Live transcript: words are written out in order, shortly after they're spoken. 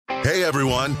Hey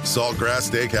everyone, Saltgrass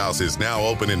Steakhouse is now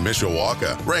open in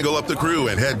Mishawaka. Wrangle up the crew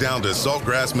and head down to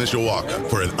Saltgrass Mishawaka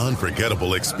for an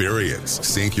unforgettable experience.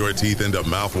 Sink your teeth into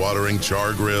mouth-watering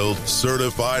char-grilled,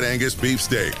 certified Angus beef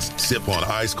steaks. Sip on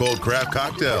ice-cold craft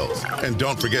cocktails. And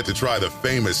don't forget to try the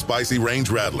famous spicy range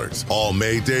rattlers, all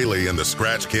made daily in the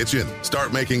Scratch Kitchen.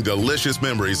 Start making delicious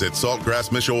memories at Saltgrass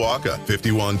Mishawaka,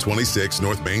 5126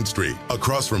 North Main Street,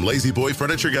 across from Lazy Boy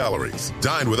Furniture Galleries.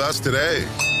 Dine with us today.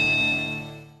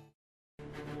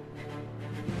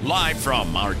 Live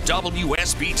from our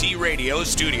WSBT radio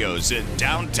studios in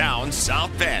downtown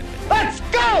South Bend. Let's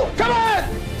go! Come on!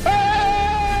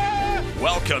 Ah!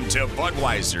 Welcome to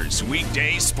Budweiser's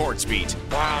Weekday Sports Beat.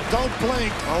 Wow, don't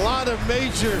blink. A lot of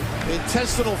major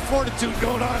intestinal fortitude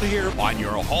going on here. On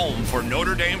your home for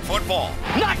Notre Dame football.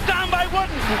 Knocked down by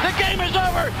Wooden. The game is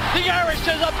over. The Irish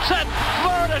is upset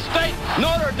Florida State.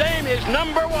 Notre Dame is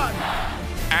number one.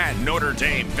 And Notre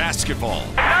Dame basketball.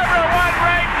 Number one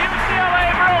ranked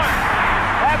UCLA Bruins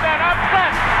have been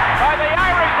upset by the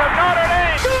Irish of Notre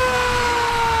Dame.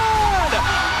 Good!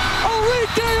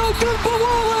 Arike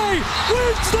Ogunbowale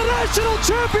wins the national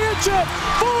championship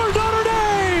for Notre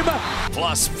Dame.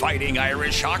 Plus Fighting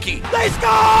Irish hockey. They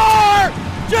score!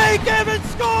 Jake Evans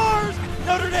scores!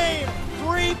 Notre Dame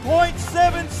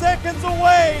 3.7 seconds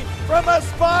away from a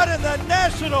spot in the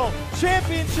national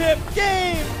championship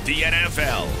game. The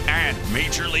NFL and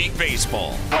Major League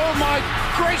Baseball. Oh my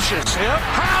gracious!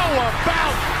 How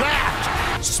about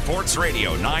that? Sports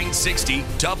Radio 960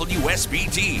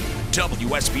 WSBT.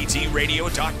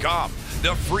 WSBTradio.com.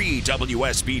 The free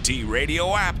WSBT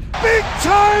radio app. Big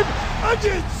time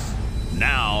onions!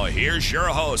 Now, here's your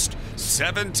host,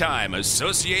 7-time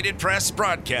Associated Press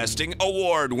Broadcasting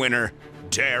Award winner,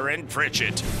 Darren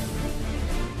Pritchett.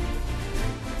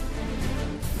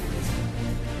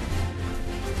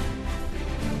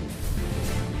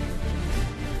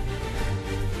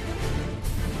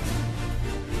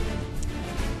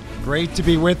 Great to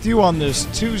be with you on this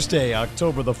Tuesday,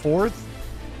 October the 4th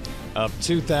of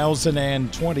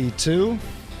 2022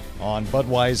 on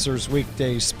Budweiser's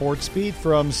Weekday Sports Beat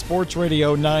from Sports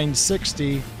Radio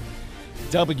 960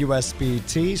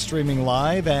 WSBT, streaming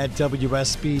live at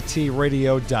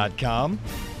WSBTradio.com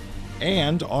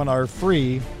and on our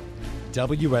free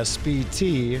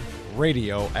WSBT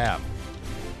radio app.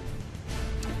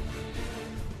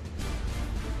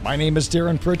 My name is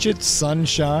Darren Pritchett.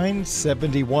 Sunshine,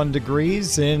 71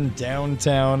 degrees in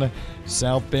downtown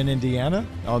South Bend, Indiana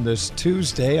on this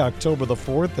Tuesday, October the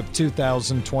 4th of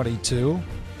 2022.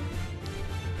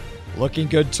 Looking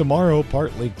good tomorrow,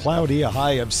 partly cloudy, a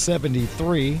high of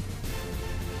 73.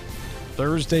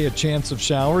 Thursday, a chance of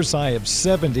showers, high of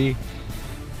 70.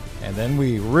 And then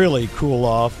we really cool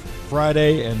off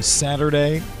Friday and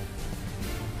Saturday.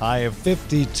 High of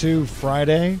 52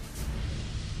 Friday.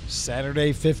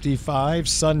 Saturday, 55.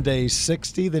 Sunday,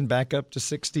 60. Then back up to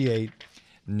 68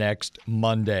 next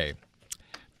Monday.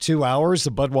 2 hours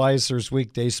of Budweiser's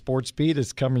Weekday Sports Beat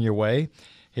is coming your way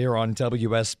here on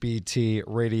WSBT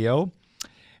Radio.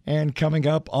 And coming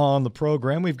up on the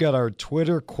program, we've got our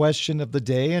Twitter question of the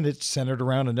day, and it's centered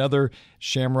around another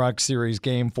Shamrock Series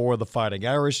game for the Fighting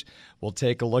Irish. We'll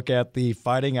take a look at the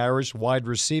Fighting Irish wide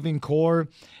receiving core.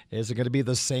 Is it going to be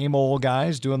the same old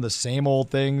guys doing the same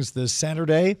old things this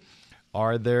Saturday?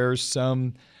 Are there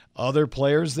some other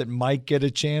players that might get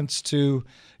a chance to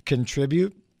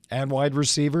contribute at wide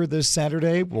receiver this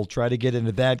Saturday? We'll try to get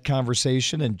into that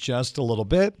conversation in just a little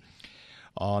bit.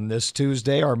 On this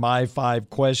Tuesday, our My 5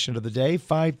 question of the day,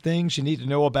 5 things you need to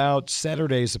know about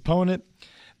Saturday's opponent,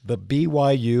 the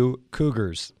BYU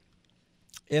Cougars.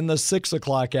 In the 6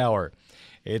 o'clock hour,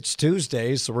 it's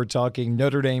Tuesday, so we're talking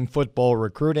Notre Dame football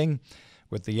recruiting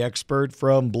with the expert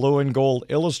from Blue and Gold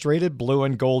Illustrated,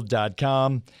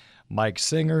 blueandgold.com, Mike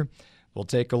Singer. We'll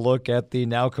take a look at the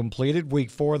now completed Week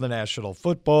 4 of the National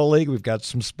Football League. We've got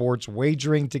some sports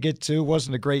wagering to get to.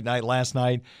 Wasn't a great night last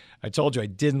night. I told you I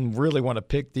didn't really want to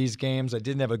pick these games. I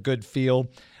didn't have a good feel.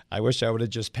 I wish I would have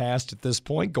just passed at this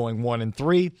point, going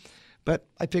 1-3. But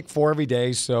I pick 4 every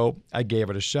day, so I gave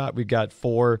it a shot. We've got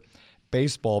 4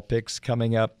 baseball picks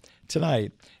coming up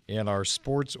tonight in our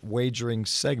sports wagering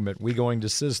segment. We going to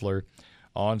Sizzler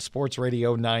on Sports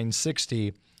Radio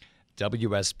 960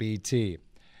 WSBT.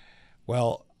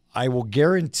 Well, I will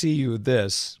guarantee you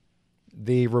this.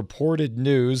 The reported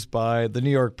news by the New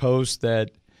York Post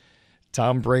that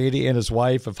Tom Brady and his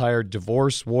wife have hired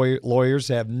divorce lawyers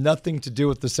have nothing to do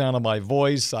with the sound of my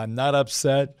voice. I'm not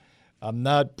upset. I'm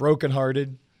not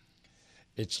brokenhearted.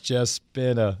 It's just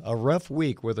been a rough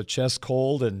week with a chest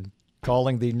cold and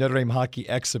calling the Notre Dame hockey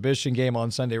exhibition game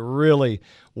on Sunday really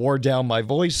wore down my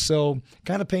voice, so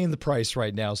kind of paying the price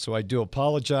right now, so I do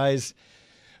apologize.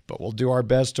 But we'll do our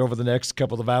best over the next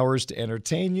couple of hours to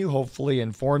entertain you, hopefully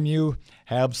inform you,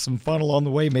 have some fun along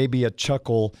the way, maybe a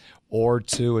chuckle or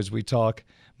two as we talk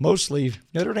mostly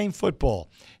Notre Dame football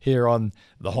here on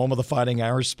the home of the Fighting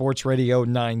Irish, Sports Radio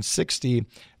 960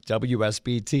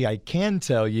 WSBT. I can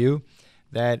tell you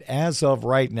that as of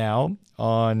right now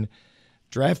on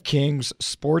DraftKings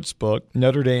Sportsbook,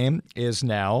 Notre Dame is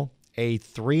now a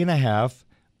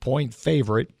 3.5-point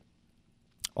favorite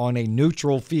on a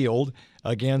neutral field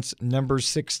against number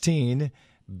 16,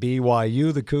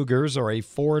 BYU. The Cougars are a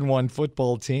 4-1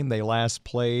 football team. They last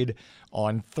played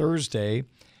on Thursday,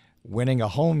 winning a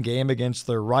home game against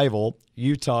their rival,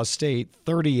 Utah State,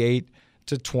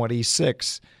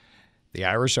 38-26. The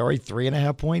Irish are a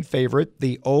 3.5-point favorite.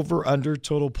 The over-under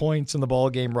total points in the ball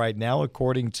game right now,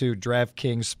 according to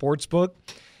DraftKings Sportsbook,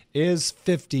 is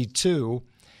 52.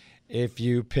 If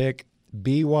you pick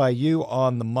BYU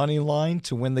on the money line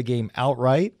to win the game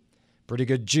outright, pretty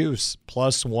good juice,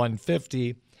 plus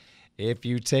 150. If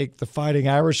you take the Fighting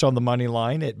Irish on the money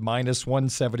line at minus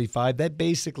 175, that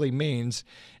basically means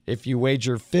if you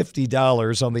wager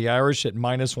 $50 on the Irish at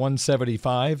minus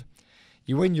 175,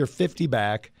 you win your 50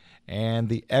 back, and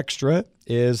the extra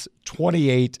is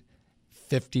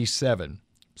 $28.57.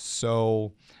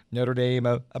 So Notre Dame,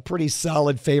 a pretty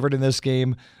solid favorite in this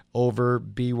game over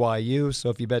BYU. So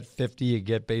if you bet 50, you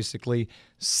get basically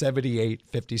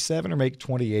 $78.57 or make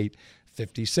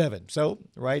 $28.57. So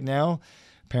right now,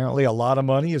 apparently a lot of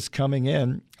money is coming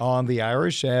in on the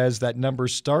Irish as that number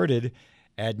started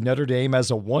at Notre Dame as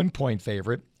a 1-point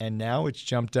favorite, and now it's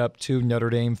jumped up to Notre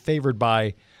Dame favored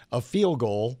by a field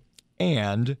goal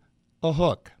and a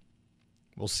hook.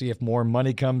 We'll see if more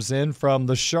money comes in from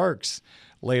the Sharks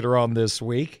later on this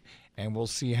week, and we'll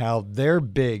see how their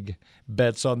big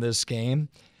bets on this game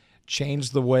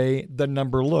change the way the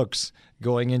number looks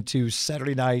going into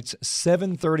Saturday night's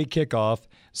 7:30 kickoff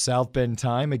South Bend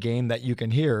time, a game that you can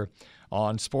hear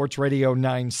on Sports Radio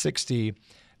 960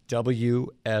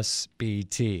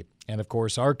 WSBT. And, of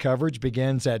course, our coverage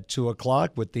begins at 2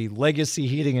 o'clock with the Legacy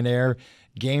Heating and Air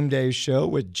Game Day show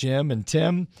with Jim and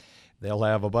Tim. They'll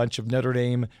have a bunch of Notre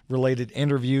Dame-related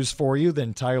interviews for you.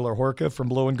 Then Tyler Horka from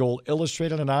Blue and Gold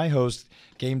Illustrated and I host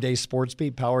Game Day Sports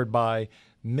Beat, powered by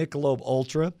Michelob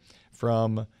Ultra,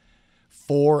 from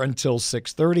 4 until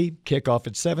 6:30. Kickoff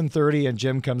at 7:30, and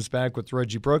Jim comes back with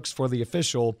Reggie Brooks for the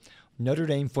official Notre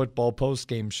Dame football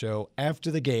postgame show after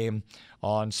the game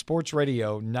on Sports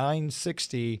Radio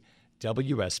 960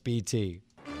 WSBT.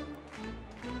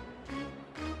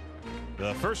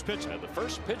 The first pitch of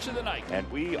the night.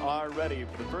 And we are ready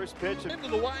for the first pitch. Into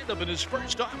the windup in his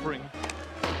first offering.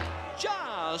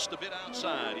 Just a bit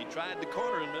outside. He tried the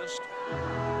corner and missed.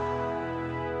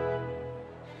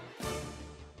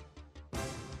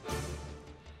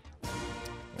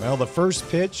 Well, the first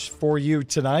pitch for you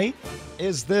tonight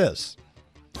is this.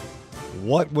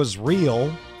 What was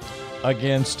real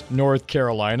against North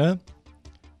Carolina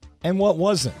and what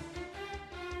wasn't?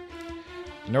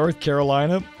 North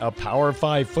Carolina, a Power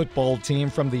 5 football team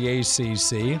from the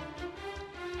ACC,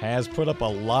 has put up a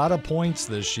lot of points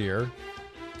this year,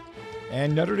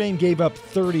 and Notre Dame gave up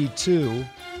 32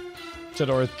 to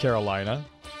North Carolina.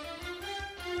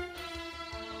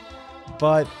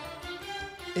 But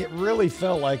it really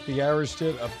felt like the Irish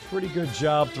did a pretty good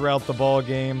job throughout the ball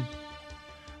game.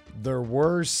 There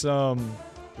were some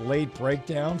late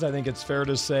breakdowns, I think it's fair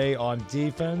to say, on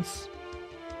defense,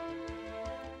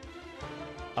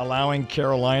 allowing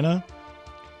Carolina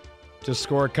to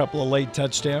score a couple of late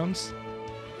touchdowns.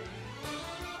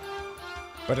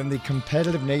 But in the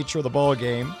competitive nature of the ball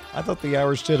game, I thought the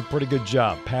Irish did a pretty good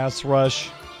job. Pass rush,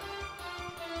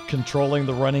 controlling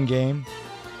the running game.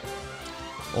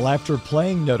 Well, after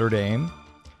playing Notre Dame,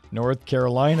 North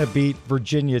Carolina beat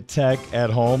Virginia Tech at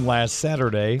home last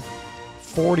Saturday,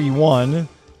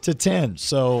 41-10.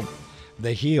 So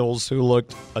the Heels, who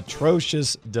looked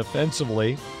atrocious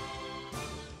defensively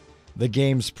the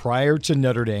games prior to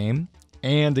Notre Dame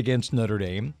and against Notre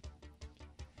Dame,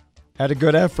 had a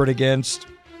good effort against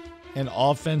an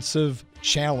offensive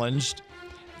challenged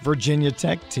Virginia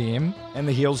Tech team, and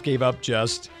the Heels gave up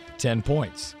just 10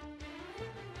 points.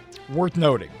 Worth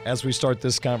noting as we start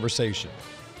this conversation.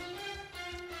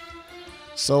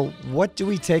 So what do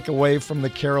we take away from the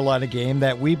Carolina game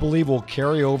that we believe will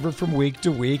carry over from week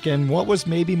to week, and what was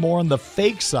maybe more on the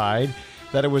fake side,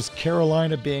 that it was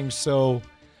Carolina being so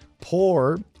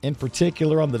poor, in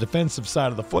particular on the defensive side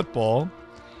of the football,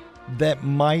 that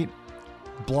might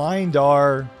blind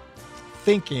our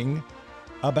thinking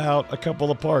about a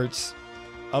couple of parts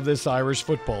of this Irish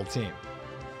football team.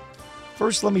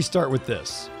 First, let me start with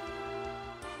this.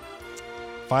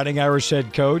 Fighting Irish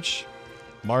head coach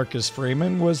Marcus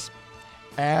Freeman was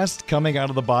asked coming out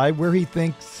of the bye where he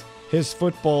thinks his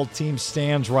football team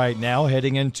stands right now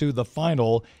heading into the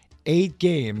final 8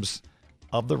 games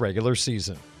of the regular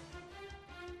season.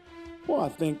 Well, I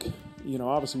think,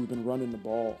 obviously we've been running the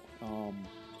ball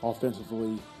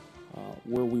offensively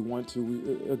where we want to.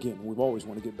 We've always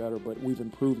want to get better, but we've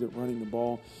improved at running the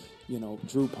ball.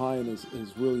 Drew Pyne has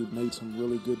really made some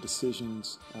really good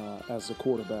decisions as a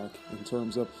quarterback in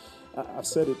terms of, I've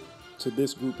said it to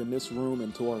this group in this room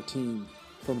and to our team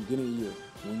from the beginning of the year,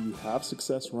 when you have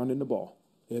success running the ball,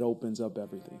 it opens up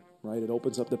everything, right? It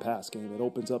opens up the pass game. It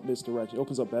opens up misdirection. It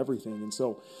opens up everything. And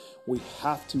so we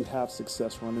have to have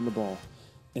success running the ball,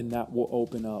 and that will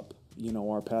open up,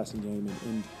 our passing game.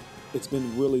 And it's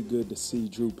been really good to see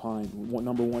Drew Pyne,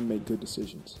 number one, make good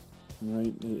decisions.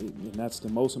 Right, and that's the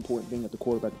most important thing at the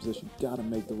quarterback position. Got to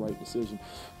make the right decision.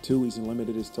 2, he's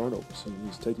limited his turnovers.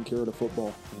 He's taking care of the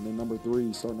football. And then number 3,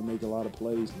 he's starting to make a lot of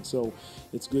plays. And so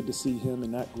it's good to see him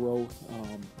in that growth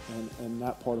and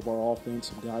that part of our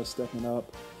offense, guys stepping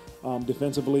up.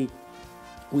 Defensively,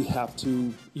 we have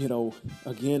to,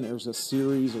 again, there's a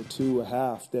series or 2 a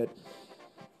half that,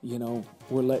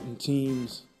 we're letting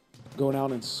teams go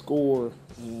down and score.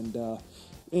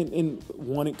 And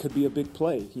one, it could be a big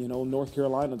play. North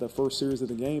Carolina, the first series of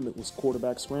the game, it was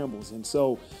quarterback scrambles. And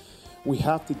so we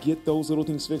have to get those little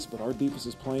things fixed, but our defense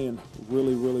is playing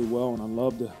really, really well. And I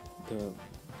love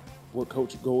what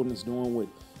Coach Golden is doing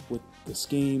with the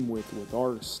scheme, with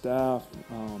our staff,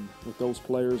 with those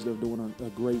players. They're doing a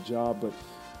great job. But,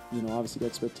 obviously the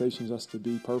expectation is us to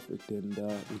be perfect, and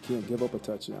we can't give up a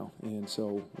touchdown. And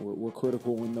so we're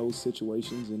critical in those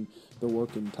situations, and they're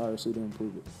working tirelessly to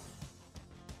improve it.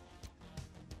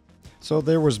 So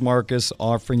there was Marcus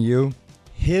offering you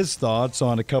his thoughts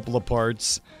on a couple of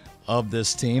parts of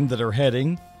this team that are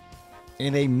heading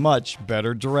in a much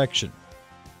better direction.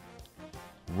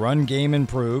 Run game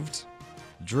improved.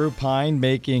 Drew Pyne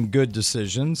making good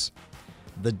decisions.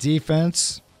 The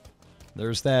defense,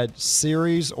 there's that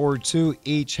series or 2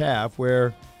 each half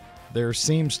where there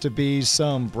seems to be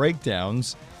some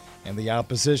breakdowns, and the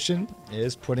opposition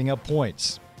is putting up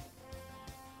points.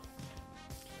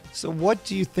 So what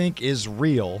do you think is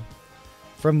real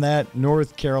from that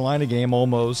North Carolina game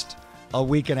almost a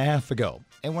week and a half ago?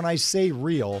 And when I say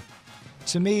real,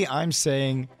 to me, I'm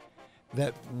saying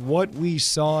that what we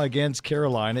saw against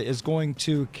Carolina is going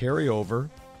to carry over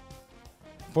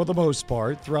for the most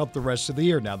part throughout the rest of the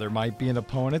year. Now, there might be an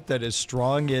opponent that is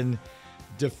strong in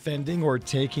defending or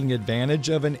taking advantage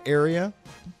of an area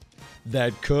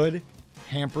that could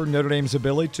hamper Notre Dame's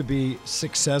ability to be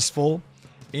successful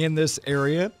in this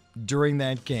area during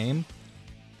that game.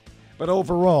 But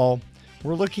overall,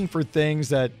 we're looking for things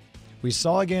that we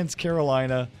saw against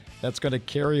Carolina that's going to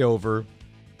carry over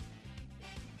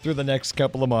through the next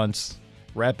couple of months,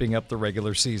 wrapping up the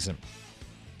regular season.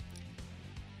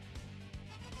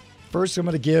 First, I'm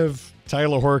going to give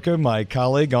Tyler Horka, my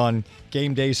colleague on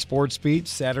Game Day Sports Beat,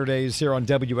 Saturdays here on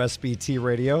WSBT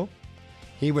Radio.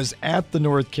 He was at the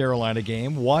North Carolina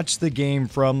game, watched the game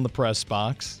from the press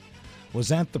box,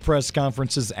 was at the press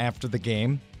conferences after the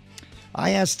game.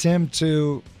 I asked him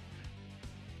to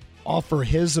offer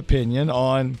his opinion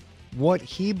on what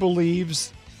he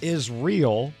believes is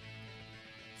real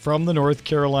from the North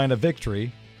Carolina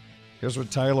victory. Here's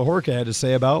what Tyler Horka had to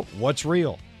say about what's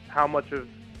real. How much of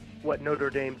what Notre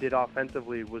Dame did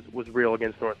offensively was real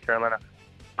against North Carolina?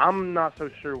 I'm not so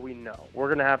sure we know. We're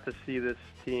going to have to see this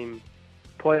team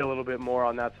play a little bit more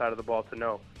on that side of the ball to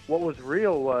know. What was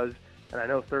real was, and I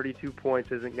know 32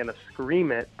 points isn't going to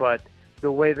scream it, but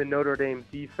the way the Notre Dame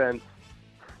defense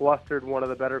flustered one of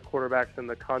the better quarterbacks in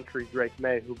the country, Drake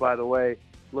May, who, by the way,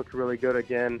 looked really good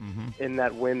again in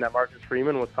that win that Marcus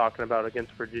Freeman was talking about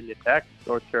against Virginia Tech.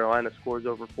 North Carolina scores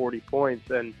over 40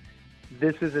 points, and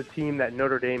this is a team that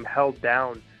Notre Dame held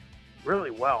down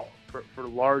really well for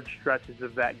large stretches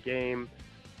of that game.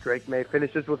 Drake May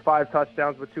finishes with 5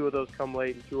 touchdowns, but 2 of those come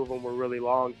late, and 2 of them were really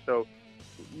long. So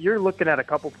you're looking at a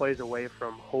couple plays away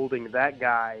from holding that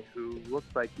guy who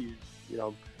looks like he's,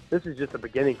 this is just the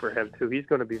beginning for him, too. He's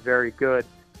going to be very good.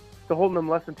 To holding him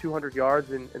less than 200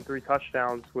 yards and 3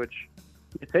 touchdowns, which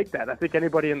you take that. I think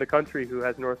anybody in the country who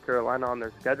has North Carolina on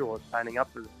their schedule is signing up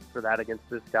for that against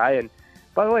this guy. And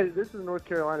by the way, this is a North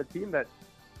Carolina team that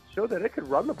showed that it could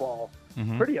run the ball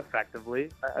pretty effectively.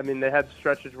 I mean, they had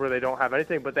stretches where they don't have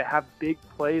anything, but they have big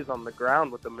plays on the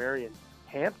ground with Marion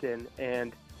Hampton,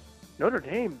 and Notre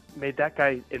Dame made that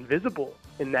guy invisible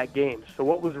in that game. So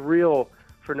what was real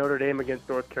for Notre Dame against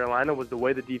North Carolina was the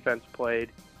way the defense played,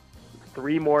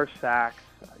 3 more sacks.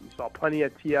 You saw plenty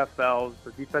of TFLs.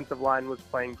 The defensive line was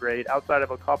playing great. Outside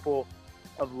of a couple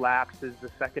of lapses, the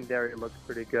secondary looks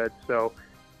pretty good. So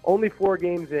only 4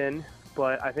 games in,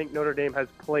 but I think Notre Dame has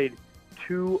played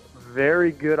 2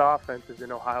 very good offenses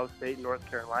in Ohio State and North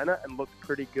Carolina and looked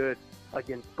pretty good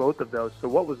against both of those. So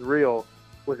what was real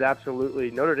was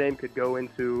absolutely Notre Dame could go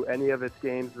into any of its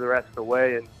games the rest of the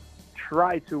way and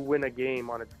try to win a game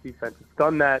on its defense. It's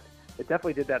done that. It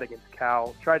definitely did that against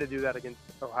Cal. Tried to do that against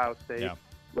Ohio State. Yeah.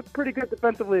 Looked pretty good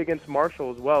defensively against Marshall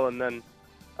as well. And then,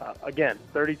 again,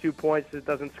 32 points. It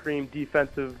doesn't scream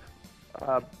defensive,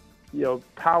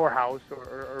 powerhouse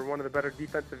or one of the better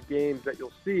defensive games that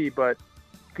you'll see. But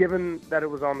given that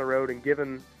it was on the road and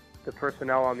given the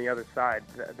personnel on the other side,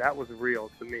 that was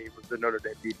real to me, was the Notre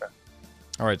Dame defense.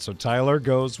 All right, so Tyler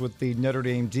goes with the Notre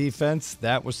Dame defense.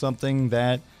 That was something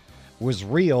that was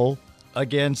real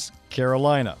against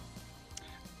Carolina.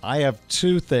 I have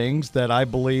 2 things that I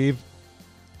believe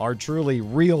are truly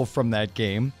real from that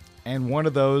game, and one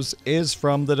of those is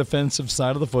from the defensive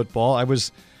side of the football. I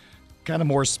was kind of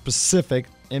more specific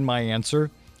in my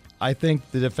answer. I think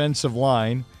the defensive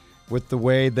line, with the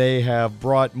way they have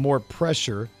brought more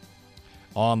pressure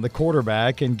on the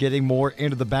quarterback and getting more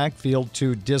into the backfield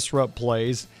to disrupt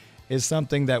plays, is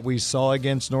something that we saw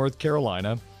against North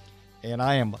Carolina, and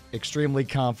I am extremely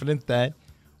confident that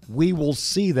we will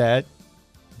see that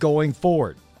going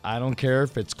forward. I don't care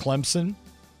if it's Clemson.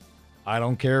 I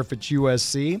don't care if it's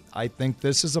USC. I think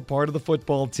this is a part of the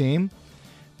football team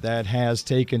that has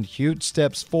taken huge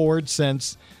steps forward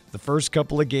since the first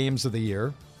couple of games of the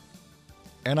year.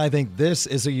 And I think this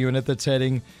is a unit that's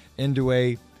heading into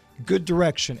a good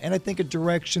direction. And I think a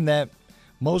direction that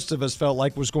most of us felt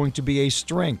like was going to be a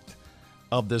strength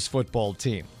of this football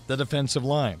team, the defensive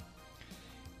line.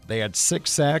 They had 6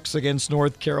 sacks against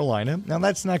North Carolina. Now,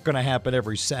 that's not going to happen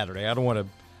every Saturday. I don't want to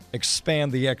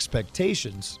expand the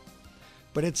expectations,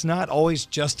 but it's not always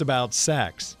just about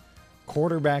sacks.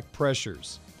 Quarterback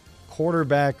pressures,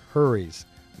 quarterback hurries,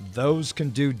 those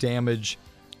can do damage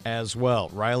as well.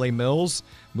 Riley Mills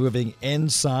moving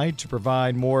inside to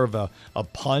provide more of a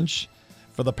punch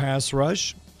for the pass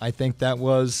rush. I think that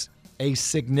was a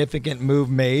significant move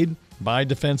made by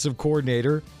defensive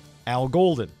coordinator Al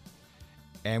Golden.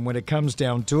 And when it comes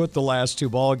down to it, the last 2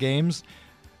 ball games,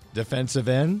 defensive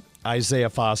end Isaiah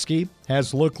Foskey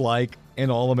has looked like an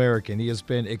All-American. He has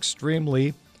been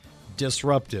extremely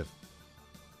disruptive.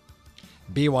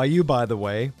 BYU, by the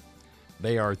way,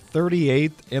 they are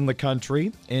 38th in the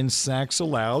country in sacks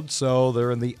allowed, so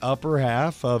they're in the upper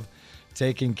half of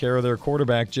taking care of their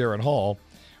quarterback, Jaron Hall.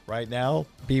 Right now,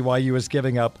 BYU is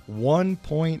giving up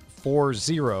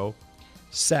 1.40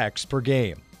 sacks per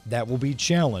game. That will be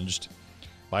challenged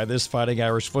by this Fighting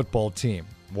Irish football team.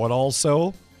 What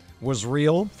also was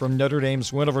real from Notre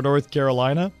Dame's win over North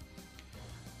Carolina,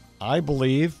 I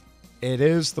believe it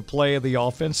is the play of the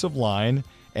offensive line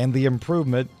and the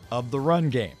improvement of the run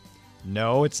game.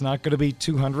 No, it's not going to be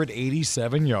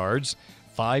 287 yards,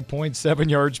 5.7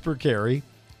 yards per carry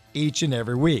each and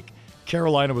every week.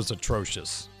 Carolina was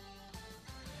atrocious.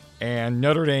 And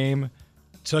Notre Dame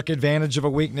took advantage of a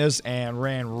weakness and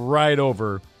ran right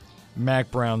over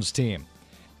Mac Brown's team.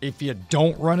 If you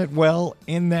don't run it well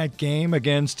in that game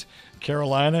against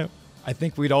Carolina, I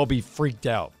think we'd all be freaked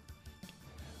out.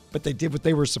 But they did what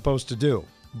they were supposed to do.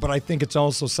 But I think it's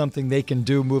also something they can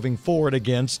do moving forward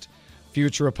against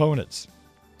future opponents.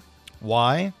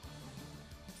 Why?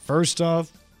 First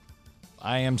off,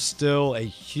 I am still a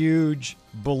huge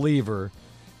believer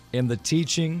in the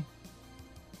teaching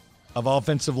of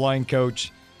offensive line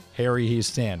coach Harry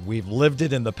Hiestand. We've lived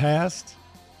it in the past.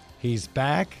 He's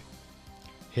back.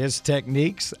 His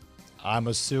techniques, I'm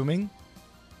assuming,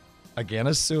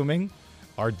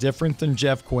 are different than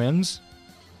Jeff Quinn's.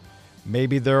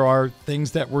 Maybe there are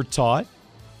things that were taught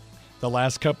the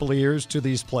last couple of years to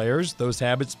these players. Those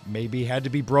habits maybe had to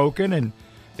be broken, and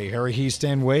the Harry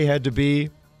Hiestand way had to be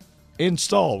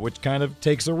installed, which kind of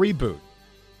takes a reboot.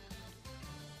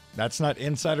 That's not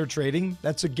insider trading.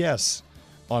 That's a guess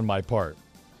on my part.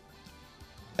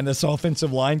 And this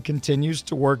offensive line continues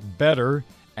to work better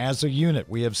as a unit.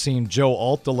 We have seen Joe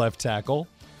Alt, the left tackle,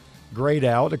 grade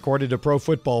out, according to Pro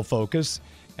Football Focus,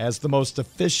 as the most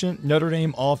efficient Notre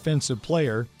Dame offensive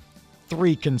player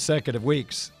 3 consecutive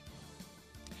weeks.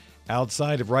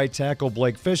 Outside of right tackle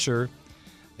Blake Fisher,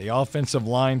 the offensive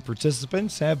line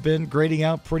participants have been grading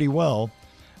out pretty well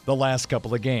the last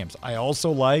couple of games. I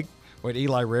also like what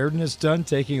Eli Raridon has done,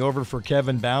 taking over for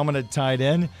Kevin Bauman at tight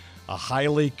end, a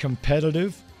highly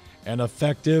competitive and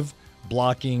effective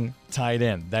blocking tight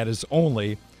end. That is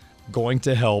only going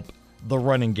to help the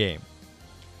running game.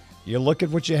 You look at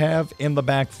what you have in the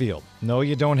backfield. No,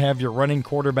 you don't have your running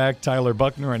quarterback, Tyler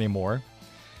Buckner, anymore,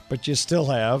 but you still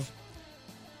have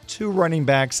 2 running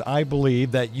backs, I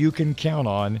believe, that you can count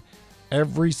on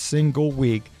every single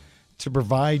week to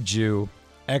provide you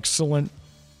excellent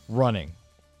running.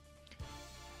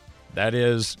 That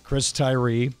is Chris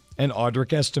Tyree and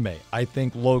Audric Estime. I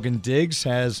think Logan Diggs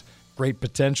has great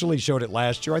potential. He showed it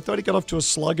last year. I thought he got off to a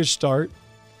sluggish start,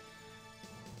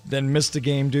 then missed a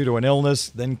game due to an illness,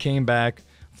 then came back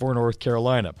for North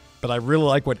Carolina. But I really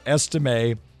like what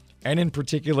Estime, and in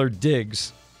particular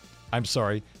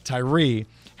Tyree,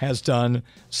 has done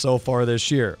so far this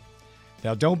year.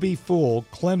 Now, don't be fooled.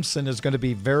 Clemson is going to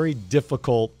be very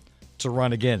difficult to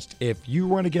run against. If you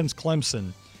run against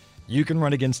Clemson, you can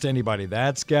run against anybody.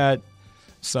 That's got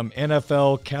some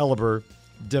NFL caliber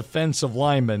defensive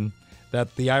linemen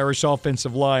that the Irish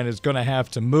offensive line is going to have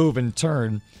to move and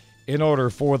turn in order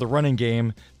for the running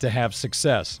game to have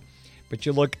success. But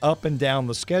you look up and down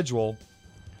the schedule,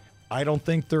 I don't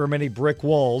think there are many brick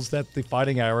walls that the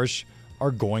Fighting Irish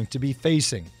are going to be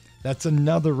facing. That's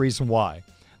another reason why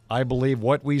I believe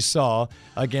what we saw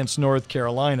against North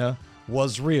Carolina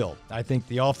was real. I think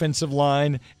the offensive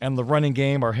line and the running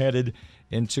game are headed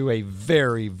into a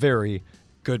very, very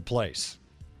good place.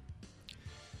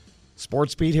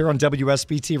 Sports Beat here on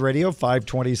WSBT Radio,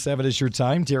 527 is your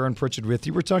time. Darren Pritchett with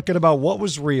you. We're talking about what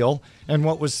was real and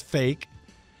what was fake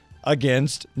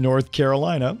against North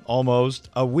Carolina almost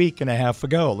a week and a half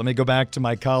ago. Let me go back to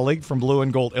my colleague from Blue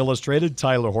and Gold Illustrated,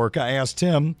 Tyler Horka. I asked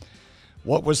him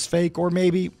what was fake, or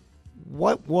maybe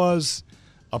what was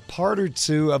a part or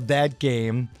two of that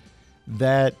game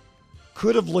that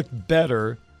could have looked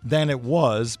better than it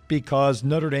was because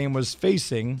Notre Dame was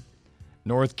facing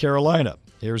North Carolina.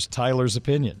 Here's Tyler's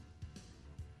opinion.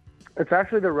 It's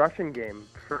actually the rushing game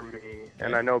for me,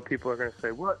 and I know people are going to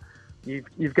say, "What?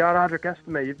 You've got Audric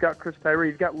Estime, you've got Chris Tyree,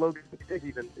 you've got Logan Diggs."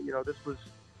 Even this was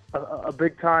a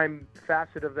big time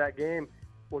facet of that game.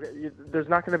 Well, there's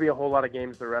not going to be a whole lot of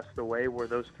games the rest of the way where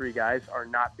those 3 guys are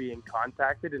not being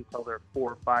contacted until they're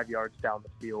 4 or 5 yards down the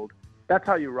field. That's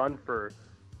how you run for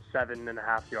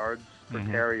 7.5 yards per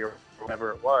carry or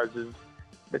whatever it was. Is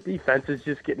the defense is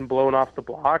just getting blown off the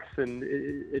blocks, and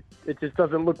it just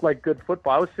doesn't look like good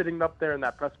football. I was sitting up there in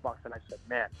that press box, and I said,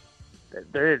 man,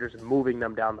 they're just moving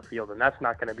them down the field, and that's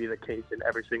not going to be the case in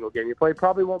every single game you play.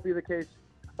 Probably won't be the case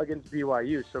against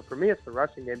BYU. So for me, it's the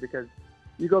rushing game, because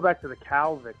you go back to the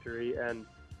Cal victory, and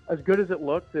as good as it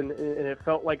looked, and it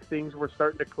felt like things were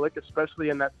starting to click, especially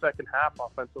in that second half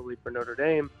offensively for Notre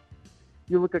Dame.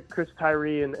 You look at Chris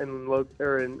Tyree and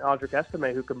Audric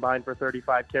Estime, who combined for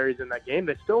 35 carries in that game.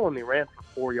 They still only ran for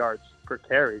 4 yards per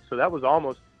carry. So that was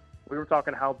almost, we were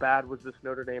talking how bad was this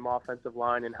Notre Dame offensive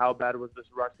line and how bad was this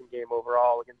rushing game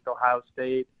overall against Ohio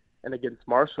State and against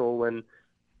Marshall. And,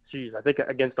 I think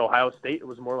against Ohio State it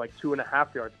was more like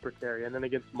 2.5 yards per carry. And then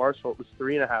against Marshall it was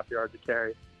 3.5 yards a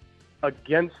carry.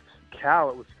 Against Cal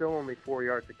it was still only 4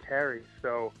 yards a carry.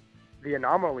 So the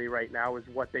anomaly right now is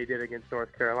what they did against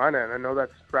North Carolina. And I know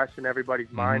that's fresh in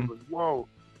everybody's mind was, whoa,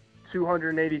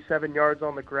 287 yards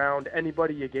on the ground.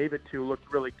 Anybody you gave it to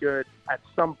looked really good. At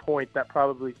some point, that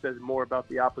probably says more about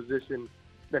the opposition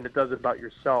than it does about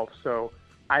yourself. So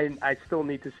I still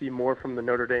need to see more from the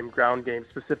Notre Dame ground game,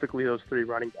 specifically those 3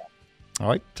 running backs. All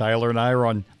right, Tyler and I are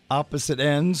on opposite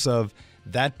ends of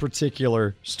that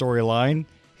particular storyline.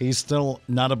 He's still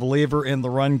not a believer in the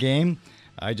run game.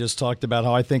 I just talked about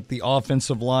how I think the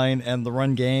offensive line and the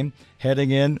run game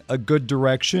heading in a good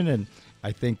direction, and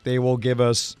I think they will give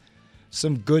us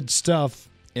some good stuff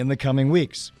in the coming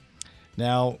weeks.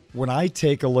 Now, when I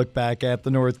take a look back at the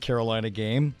North Carolina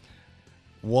game,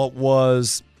 what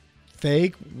was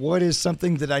fake? What is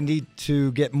something that I need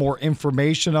to get more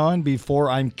information on before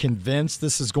I'm convinced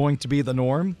this is going to be the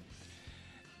norm?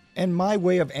 And my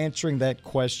way of answering that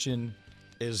question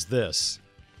is this.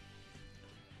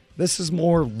 This is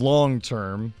more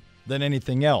long-term than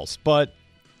anything else, but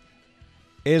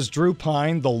is Drew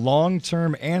Pyne the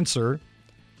long-term answer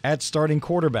at starting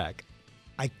quarterback?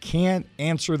 I can't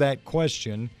answer that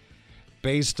question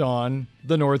based on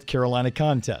the North Carolina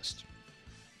contest.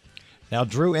 Now,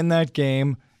 Drew in that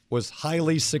game was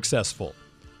highly successful.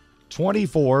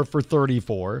 24 for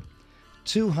 34,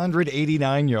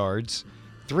 289 yards,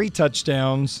 3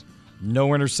 touchdowns, no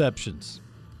interceptions.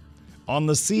 On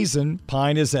the season,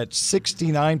 Pyne is at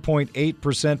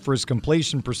 69.8% for his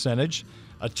completion percentage,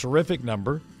 a terrific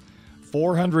number.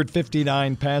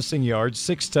 459 passing yards,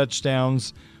 6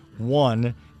 touchdowns,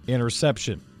 1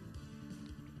 interception.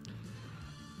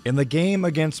 In the game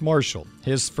against Marshall,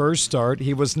 his first start,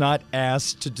 he was not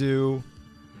asked to do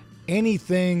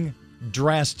anything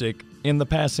drastic in the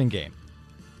passing game.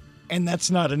 And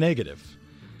that's not a negative,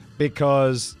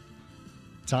 because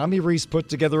Tommy Rees put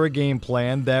together a game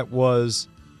plan that was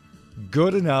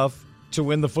good enough to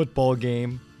win the football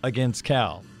game against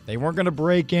Cal. They weren't going to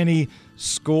break any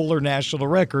school or national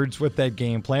records with that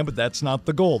game plan, but that's not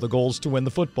the goal. The goal is to win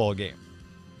the football game.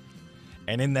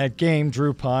 And in that game,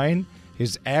 Drew Pine,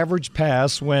 his average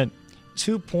pass went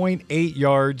 2.8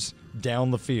 yards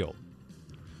down the field.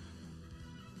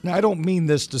 Now, I don't mean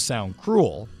this to sound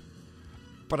cruel,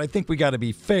 but I think we got to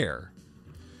be fair.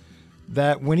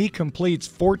 That when he completes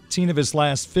 14 of his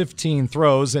last 15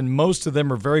 throws, and most of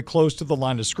them are very close to the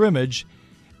line of scrimmage,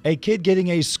 a kid getting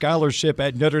a scholarship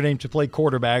at Notre Dame to play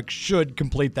quarterback should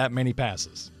complete that many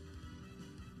passes.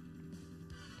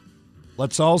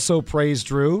 Let's also praise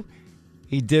Drew.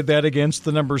 He did that against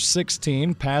the number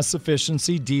 16 pass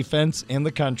efficiency defense in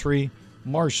the country,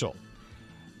 Marshall.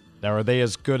 Now, are they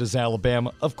as good as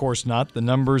Alabama? Of course not. The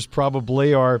numbers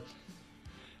probably are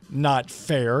not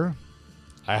fair.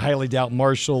 I highly doubt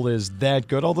Marshall is that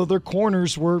good, although their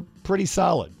corners were pretty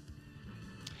solid.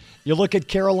 You look at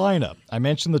Carolina. I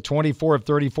mentioned the 24 of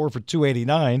 34 for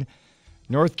 289.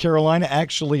 North Carolina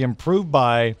actually improved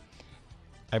by,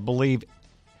 I believe,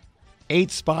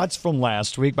 8 spots from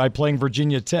last week by playing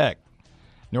Virginia Tech.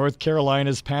 North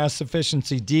Carolina's pass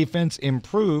efficiency defense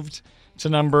improved to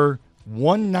number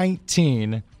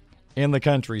 119 in the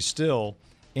country, still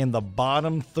in the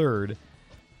bottom third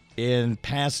in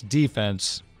pass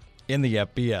defense in the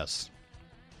FBS.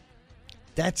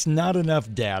 That's not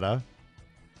enough data,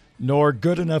 nor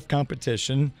good enough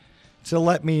competition to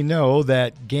let me know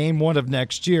that game 1 of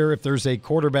next year, if there's a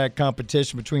quarterback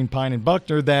competition between Pine and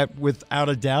Buckner, that without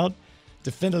a doubt,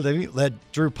 definitively, that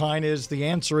Drew Pine is the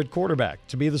answer at quarterback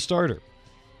to be the starter.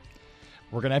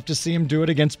 We're going to have to see him do it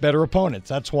against better opponents.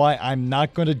 That's why I'm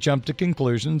not going to jump to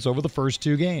conclusions over the first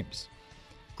 2 games.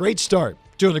 Great start.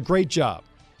 Doing a great job.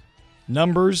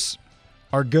 Numbers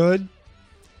are good.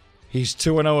 He's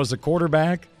 2-0 as a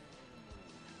quarterback.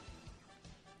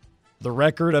 The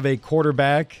record of a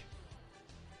quarterback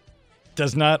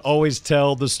does not always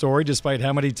tell the story, despite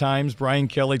how many times Brian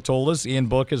Kelly told us Ian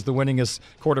Book is the winningest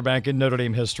quarterback in Notre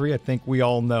Dame history. I think we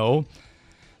all know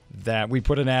that we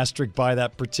put an asterisk by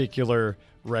that particular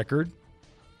record.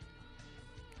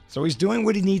 So he's doing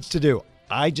what he needs to do.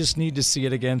 I just need to see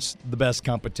it against the best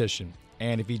competition.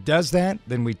 And if he does that,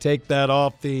 then we take that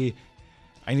off the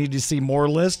I need to see more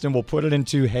list, and we'll put it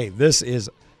into, hey, this is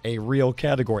a real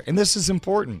category. And this is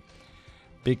important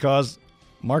because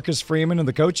Marcus Freeman and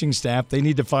the coaching staff, they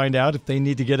need to find out if they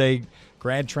need to get a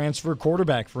grad transfer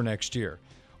quarterback for next year.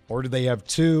 Or do they have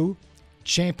 2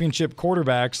 championship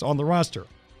quarterbacks on the roster?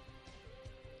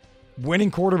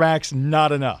 Winning quarterbacks,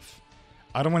 not enough.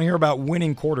 I don't want to hear about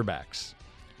winning quarterbacks.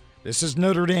 This is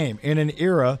Notre Dame in an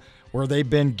era where they've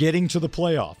been getting to the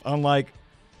playoff, unlike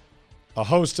a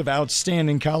host of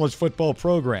outstanding college football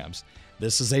programs.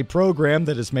 This is a program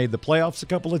that has made the playoffs a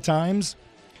couple of times.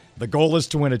 The goal is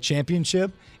to win a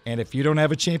championship, and if you don't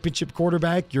have a championship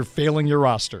quarterback, you're failing your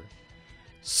roster.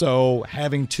 So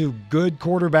having 2 good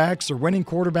quarterbacks or winning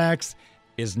quarterbacks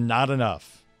is not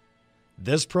enough.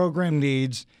 This program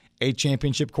needs a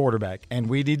championship quarterback, and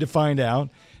we need to find out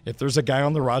if there's a guy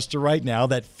on the roster right now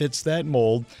that fits that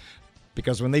mold,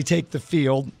 because when they take the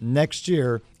field next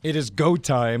year, it is go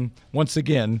time once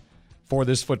again for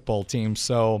this football team.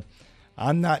 So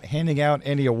I'm not handing out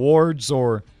any awards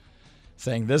or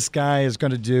saying this guy is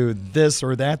going to do this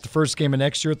or that the first game of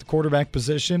next year at the quarterback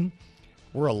position.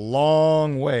 We're a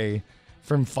long way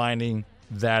from finding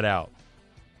that out.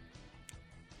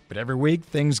 But every week,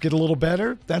 things get a little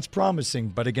better. That's promising.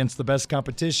 But against the best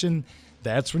competition,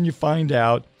 that's when you find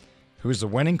out who's a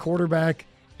winning quarterback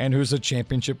and who's a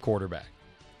championship quarterback.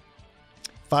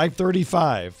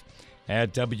 5:35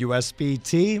 at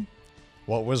WSBT.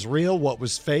 What was real, what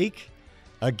was fake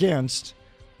against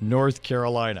North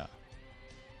Carolina.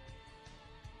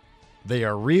 They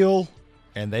are real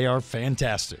and they are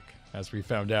fantastic, as we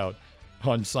found out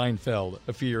on Seinfeld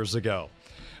a few years ago.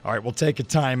 All right, we'll take a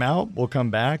timeout. We'll come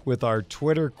back with our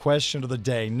Twitter question of the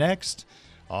day next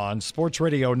on Sports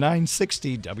Radio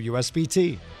 960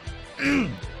 WSBT.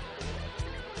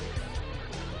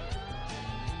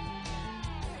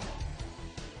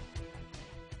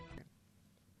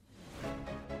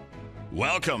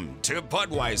 Welcome to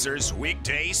Budweiser's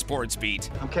Weekday Sports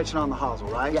Beat. I'm catching on the hosel,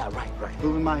 right? Yeah, right.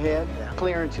 Moving my head. Yeah.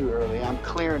 Clearing too early. I'm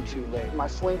clearing too late. My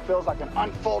swing feels like an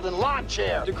unfolding lawn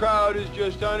chair. The crowd is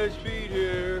just on its feet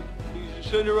here. He's a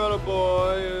Cinderella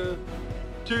boy.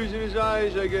 Tears in his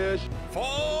eyes, I guess.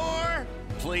 4,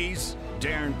 please.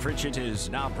 Darren Pritchett is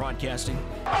now broadcasting.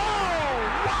 Oh,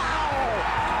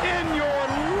 wow! In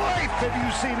your life, have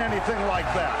you seen anything like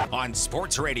that? On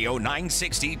Sports Radio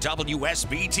 960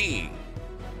 WSBT.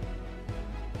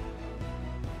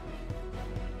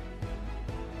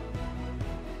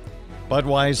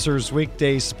 Budweiser's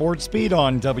weekday sports beat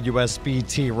on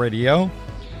WSBT Radio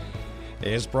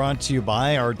is brought to you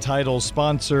by our title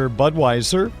sponsor,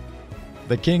 Budweiser,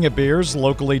 the king of beers,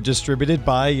 locally distributed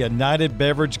by United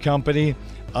Beverage Company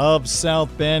of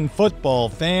South Bend. Football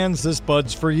fans, this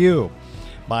Bud's for you.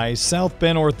 By South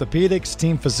Bend Orthopedics,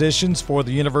 team physicians for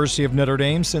the University of Notre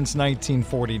Dame since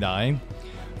 1949.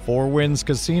 Four Winds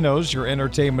Casinos, your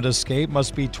entertainment escape.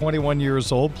 Must be 21 years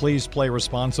old. Please play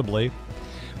responsibly.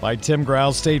 By Tim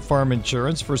Growl State Farm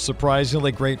Insurance, for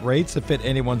surprisingly great rates that fit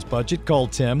anyone's budget. Call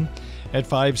Tim at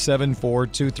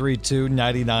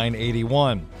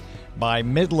 574-232-9981. By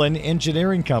Midland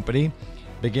Engineering Company,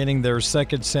 beginning their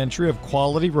second century of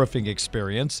quality roofing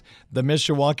experience. The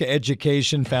Mishawaka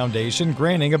Education Foundation,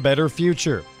 granting a better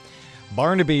future.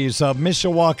 Barnaby's of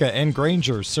Mishawaka and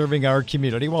Granger, serving our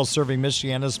community while serving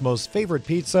Michiana's most favorite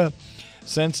pizza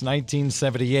since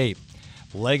 1978.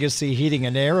 Legacy Heating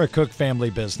and Air, a Cook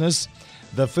family business.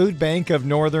 The Food Bank of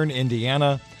Northern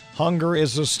Indiana. Hunger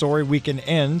is a story we can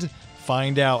end.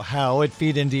 Find out how at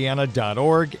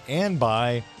feedindiana.org. And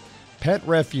by Pet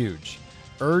Refuge,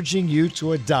 urging you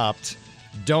to adopt,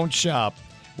 don't shop,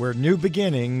 where new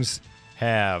beginnings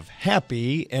have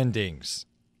happy endings.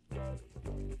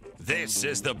 This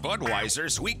is the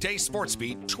Budweiser's weekday sports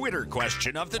beat Twitter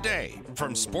question of the day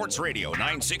from Sports Radio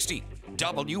 960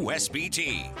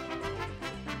 WSBT.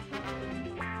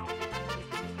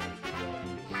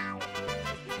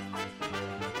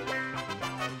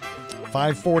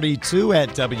 542 at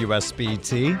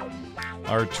WSBT.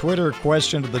 Our Twitter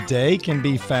question of the day can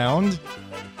be found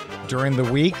during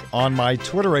the week on my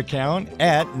Twitter account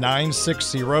at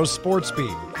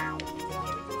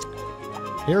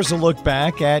 960SportsBeat. Here's a look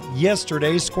back at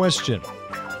yesterday's question.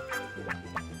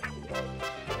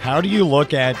 How do you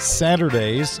look at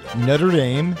Saturday's Notre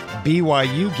Dame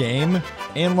BYU game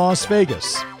in Las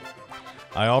Vegas?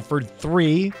 I offered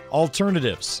 3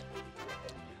 alternatives.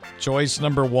 Choice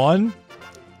number 1,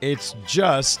 it's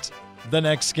just the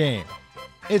next game.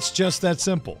 It's just that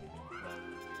simple.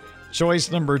 Choice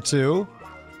number 2,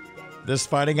 this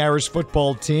Fighting Irish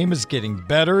football team is getting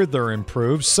better, they're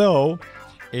improved, so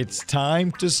it's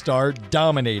time to start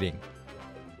dominating.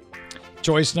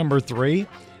 Choice number 3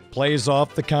 plays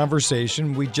off the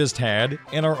conversation we just had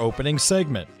in our opening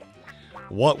segment.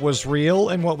 What was real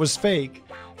and what was fake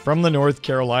from the North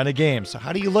Carolina game? So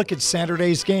how do you look at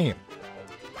Saturday's game?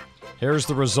 Here's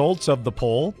the results of the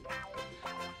poll.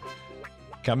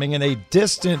 Coming in a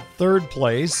distant third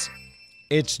place,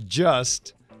 it's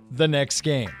just the next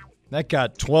game. That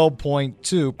got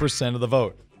 12.2% of the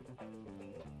vote.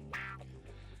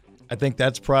 I think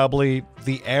that's probably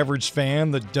the average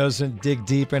fan that doesn't dig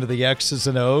deep into the X's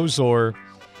and O's or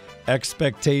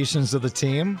expectations of the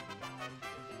team.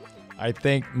 I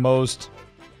think most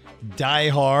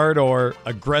diehard or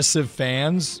aggressive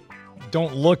fans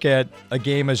don't look at a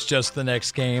game as just the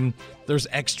next game. There's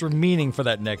extra meaning for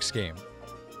that next game.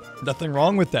 Nothing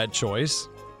wrong with that choice.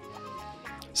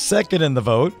 Second in the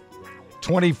vote,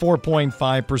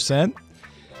 24.5%.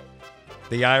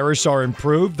 The Irish are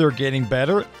improved, they're getting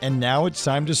better, and now it's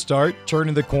time to start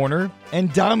turning the corner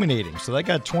and dominating. So that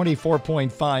got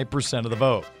 24.5% of the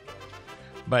vote.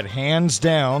 But hands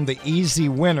down, the easy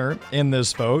winner in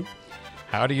this vote,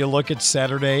 how do you look at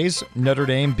Saturday's Notre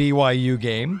Dame BYU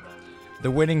game? The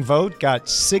winning vote got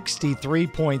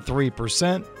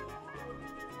 63.3%.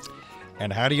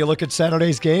 And how do you look at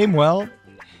Saturday's game? Well,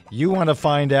 you want to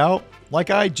find out, like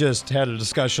I just had a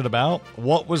discussion about,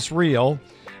 what was real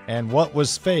and what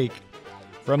was fake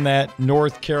from that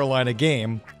North Carolina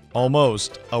game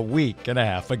almost a week and a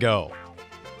half ago.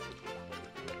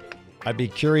 I'd be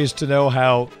curious to know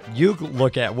how you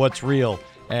look at what's real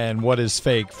and what is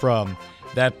fake from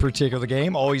that particular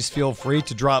game. Always feel free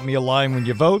to drop me a line when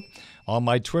you vote on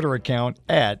my Twitter account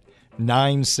at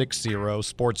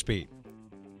 960SportsBeat.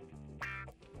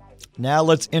 Now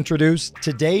let's introduce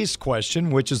today's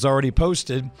question, which is already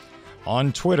posted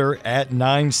on Twitter at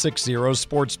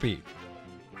 960SportsBeat.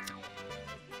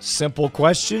 Simple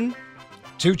question,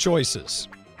 2 choices.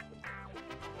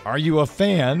 Are you a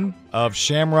fan of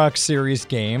Shamrock Series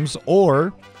games,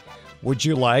 or would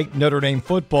you like Notre Dame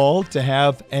football to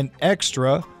have an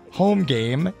extra home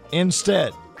game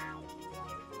instead?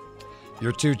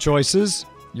 Your 2 choices,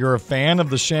 you're a fan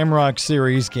of the Shamrock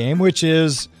Series game, which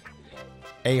is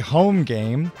a home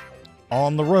game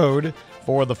on the road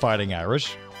for the Fighting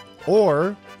Irish,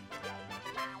 or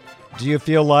do you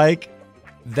feel like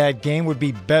that game would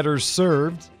be better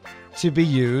served to be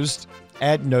used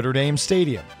at Notre Dame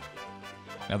Stadium.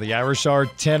 Now, the Irish are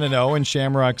 10-0 in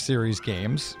Shamrock Series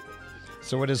games,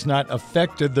 so it has not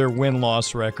affected their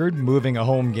win-loss record, moving a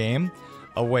home game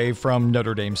away from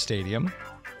Notre Dame Stadium.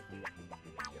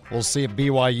 We'll see if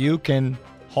BYU can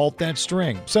halt that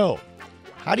string. So,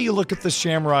 how do you look at the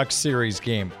Shamrock Series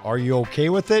game? Are you okay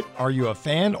with it? Are you a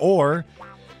fan? Or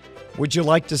would you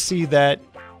like to see that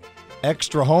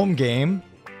extra home game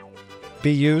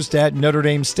be used at Notre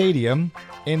Dame Stadium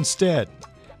instead?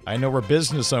 I know we're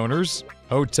business owners,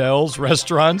 hotels,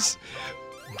 restaurants,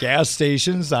 gas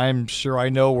stations. I'm sure I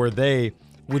know where they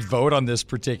would vote on this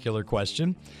particular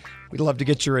question. We'd love to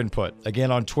get your input.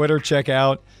 Again, on Twitter, check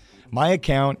out my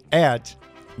account at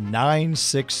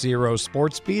 960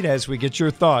 SportsBeat as we get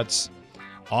your thoughts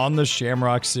on the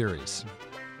Shamrock Series.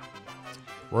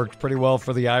 Worked pretty well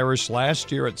for the Irish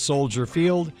last year at Soldier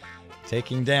Field,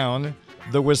 taking down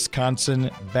the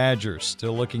Wisconsin Badgers.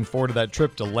 Still looking forward to that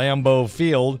trip to Lambeau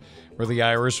Field, where the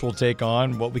Irish will take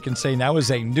on what we can say now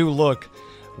is a new-look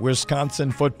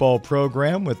Wisconsin football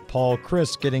program, with Paul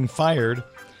Chryst getting fired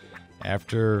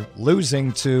after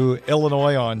losing to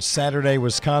Illinois on Saturday.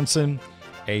 Wisconsin,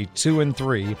 a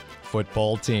 2-3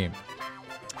 football team.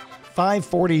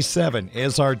 5:47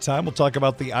 is our time. We'll talk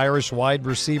about the Irish wide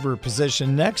receiver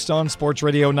position next on Sports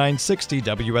Radio 960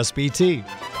 WSBT.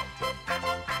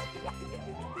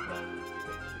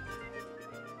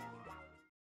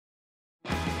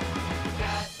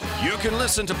 You can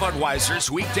listen to Budweiser's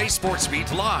Weekday Sports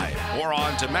Beat live or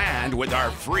on demand with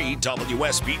our free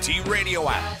WSBT radio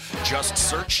app. Just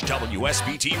search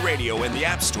WSBT Radio in the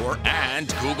App Store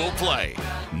and Google Play.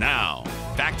 Now,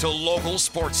 back to local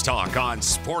sports talk on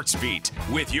Sports Beat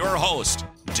with your host,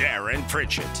 Darren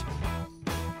Pritchett.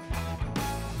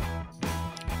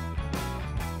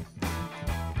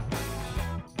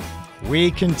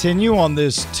 We continue on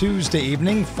this Tuesday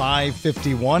evening,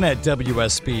 5:51 at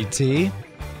WSBT.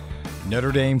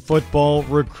 Notre Dame football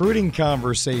recruiting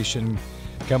conversation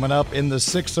coming up in the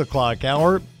 6 o'clock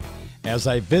hour as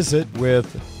I visit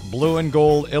with Blue and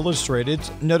Gold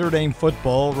Illustrated's Notre Dame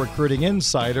football recruiting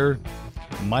insider,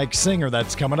 Mike Singer.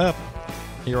 That's coming up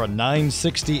here on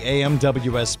 960 AM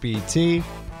WSBT,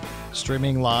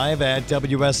 streaming live at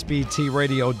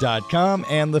WSBTradio.com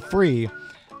and the free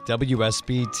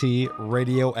WSBT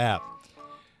radio app.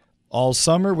 All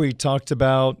summer we talked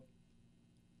about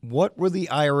what are the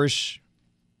Irish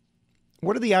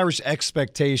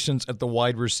expectations at the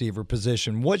wide receiver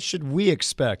position? What should we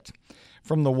expect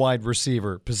from the wide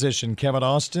receiver position? Kevin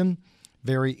Austin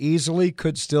very easily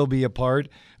could still be a part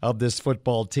of this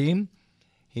football team.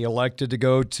 He elected to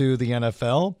go to the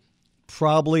NFL.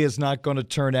 Probably is not going to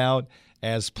turn out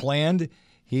as planned.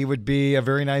 He would be a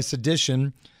very nice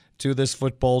addition to this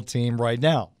football team right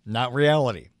now. Not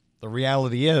reality. The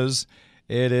reality is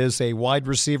it is a wide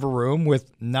receiver room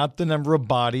with not the number of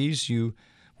bodies you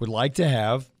would like to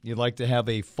have. You'd like to have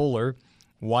a fuller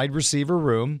wide receiver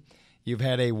room. You've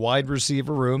had a wide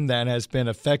receiver room that has been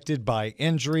affected by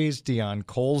injuries. Deion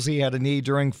Colsey had a knee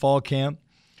during fall camp.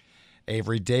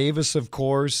 Avery Davis, of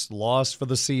course, lost for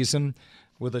the season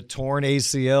with a torn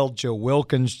ACL. Joe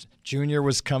Wilkins Jr.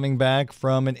 was coming back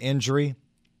from an injury.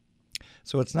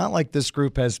 So it's not like this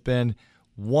group has been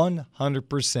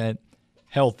 100%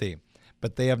 healthy,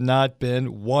 but they have not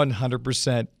been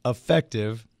 100%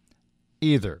 effective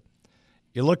either.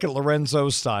 You look at Lorenzo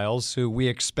Styles, who we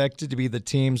expected to be the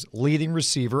team's leading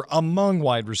receiver among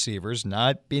wide receivers,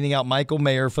 not beating out Michael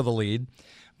Mayer for the lead,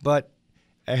 but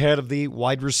ahead of the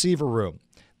wide receiver room.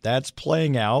 That's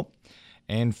playing out.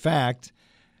 In fact,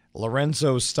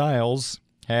 Lorenzo Styles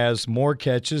has more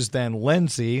catches than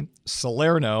Lindsey,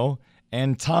 Salerno,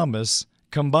 and Thomas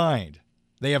combined.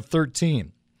 They have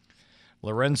 13.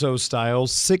 Lorenzo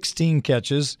Styles, 16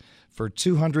 catches for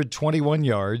 221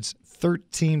 yards,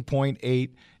 13.8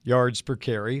 yards per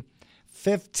carry.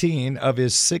 15 of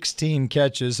his 16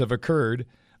 catches have occurred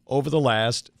over the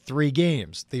last 3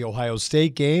 games. The Ohio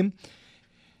State game,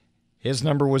 his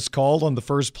number was called on the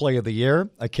first play of the year,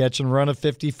 a catch and run of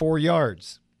 54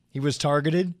 yards. He was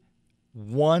targeted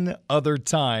one other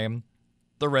time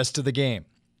the rest of the game.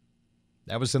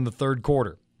 That was in the third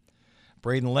quarter.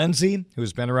 Braden Lindsey,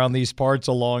 who's been around these parts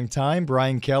a long time,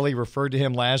 Brian Kelly referred to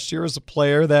him last year as a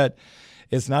player that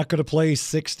is not going to play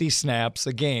 60 snaps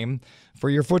a game for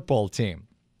your football team.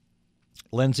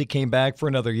 Lindsey came back for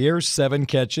another year, 7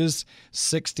 catches,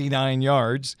 69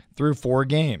 yards through 4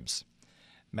 games.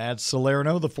 Matt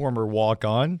Salerno, the former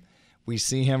walk-on, we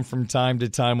see him from time to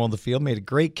time on the field, made a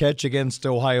great catch against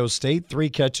Ohio State, 3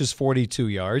 catches, 42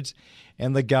 yards.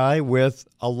 And the guy with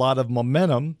a lot of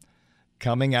momentum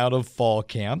coming out of fall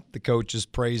camp. The coaches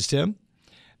praised him.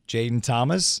 Jaden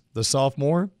Thomas, the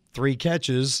sophomore, 3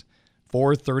 catches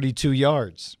for 32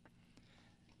 yards.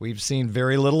 We've seen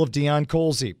very little of Deion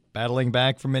Colzie battling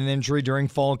back from an injury during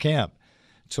fall camp.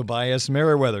 Tobias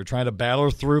Merriweather trying to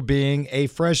battle through being a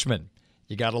freshman.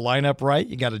 You got to line up right.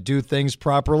 You got to do things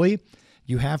properly.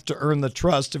 You have to earn the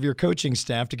trust of your coaching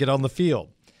staff to get on the field.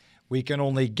 We can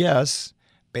only guess,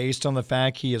 based on the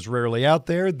fact he is rarely out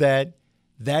there, that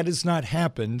has not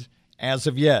happened as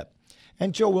of yet.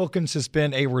 And Joe Wilkins has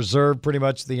been a reserve pretty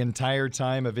much the entire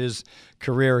time of his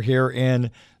career here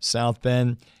in South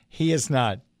Bend. He has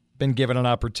not been given an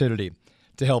opportunity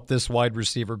to help this wide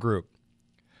receiver group.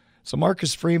 So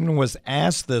Marcus Freeman was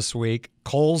asked this week,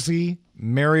 Colzie,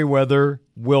 Merriweather,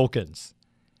 Wilkins.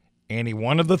 Any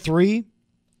one of the 3,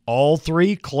 all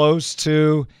 3 close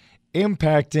to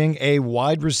impacting a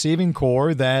wide receiving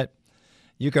core that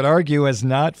you could argue has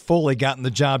not fully gotten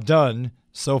the job done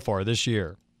so far this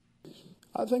year.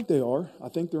 I think they are. I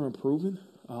think they're improving.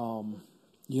 The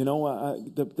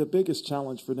biggest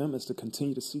challenge for them is to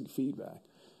continue to seek feedback.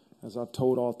 As I've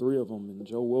told all 3 of them, and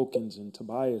Joe Wilkins and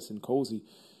Tobias and Colzie,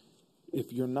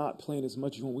 if you're not playing as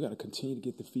much as you want, we got to continue to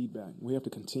get the feedback. We have to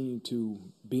continue to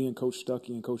be in Coach Stuckey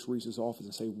and Coach Reese's office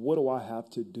and say, what do I have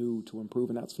to do to improve?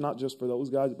 And that's not just for those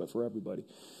guys, but for everybody.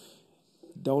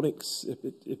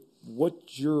 If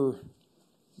what you're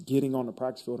getting on the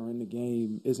practice field or in the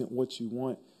game isn't what you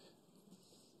want,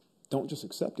 don't just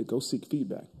accept it. Go seek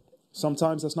feedback.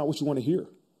 Sometimes that's not what you want to hear,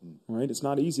 right? It's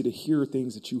not easy to hear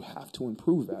things that you have to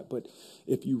improve at. But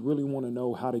if you really want to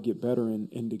know how to get better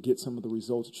and to get some of the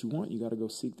results that you want, you got to go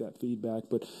seek that feedback.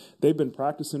 But they've been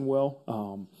practicing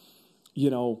well.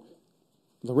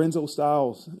 Lorenzo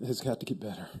Styles has got to get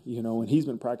better, and he's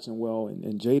been practicing well.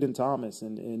 And Jaden Thomas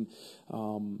and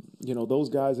those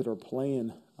guys that are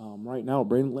playing right now,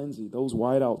 Braden Lindsey, those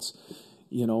wideouts,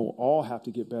 all have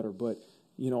to get better. But,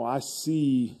 I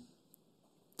see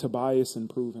Tobias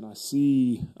improving. I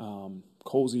see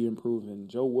Colzie improving.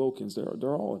 Joe Wilkins,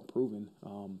 they're all improving.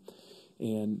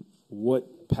 And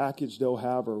what package they'll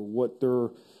have or what their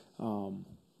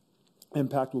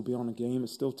impact will be on the game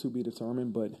is still to be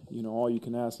determined. But, all you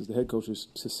can ask as the head coach is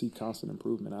to see constant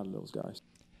improvement out of those guys.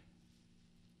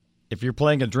 If you're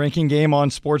playing a drinking game on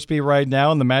SportsBeat right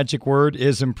now and the magic word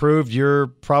is improved, you're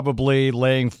probably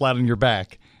laying flat on your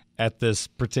back at this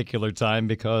particular time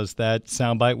because that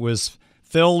soundbite was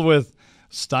filled with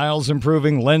Styles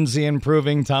improving, Lindsey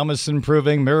improving, Thomas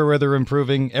improving, Merriweather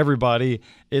improving. Everybody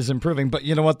is improving. But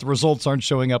you know what? The results aren't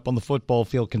showing up on the football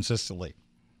field consistently.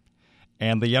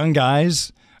 And the young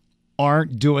guys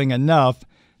aren't doing enough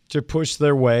to push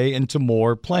their way into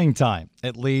more playing time,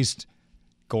 at least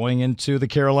going into the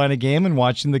Carolina game and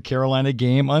watching the Carolina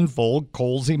game unfold.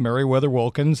 Colzie, Merriweather,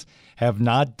 Wilkins have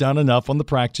not done enough on the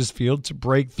practice field to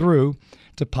break through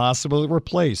to possibly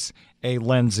replace a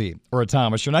Lindsey or a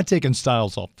Thomas. You're not taking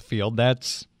Styles off the field.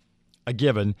 That's a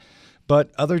given.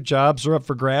 But other jobs are up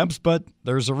for grabs, but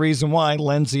there's a reason why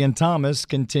Lindsey and Thomas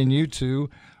continue to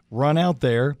run out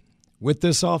there with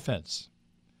this offense.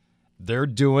 They're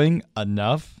doing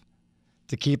enough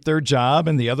to keep their job,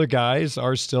 and the other guys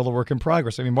are still a work in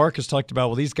progress. I mean, Marcus talked about,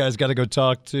 well, these guys got to go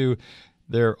talk to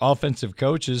their offensive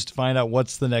coaches to find out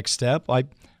what's the next step. I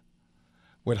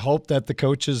would hope that the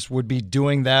coaches would be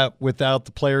doing that without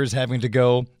the players having to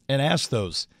go and ask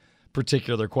those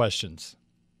particular questions.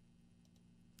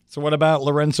 So what about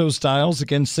Lorenzo Styles?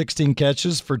 Again, 16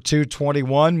 catches for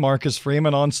 221. Marcus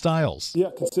Freeman on Styles. Yeah,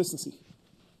 consistency.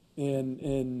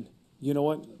 And you know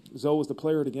what? Zoe was the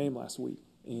player of the game last week.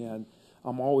 And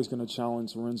I'm always going to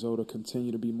challenge Lorenzo to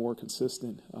continue to be more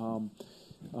consistent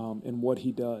in what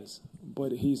he does.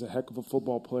 But he's a heck of a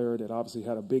football player that obviously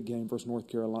had a big game versus North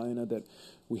Carolina that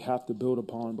we have to build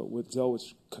upon. But with Zoe,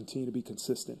 it's continue to be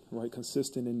consistent, right?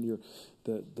 Consistent in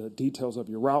the details of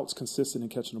your routes, consistent in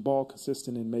catching the ball,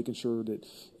 consistent in making sure that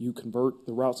you convert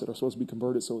the routes that are supposed to be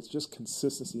converted. So it's just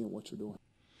consistency in what you're doing.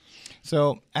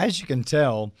 So as you can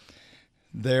tell,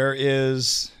 there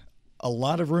is a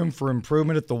lot of room for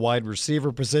improvement at the wide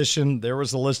receiver position. There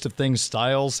was a list of things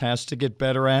Styles has to get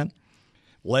better at.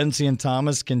 Lindsey and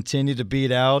Thomas continue to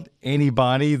beat out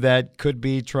anybody that could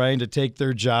be trying to take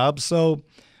their job. So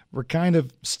we're kind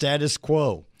of status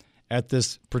quo at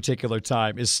this particular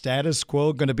time. Is status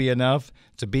quo going to be enough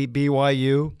to beat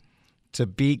BYU, to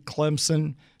beat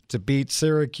Clemson, to beat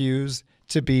Syracuse,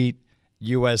 to beat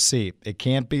USC? It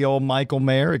can't be all Michael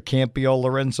Mayer. It can't be all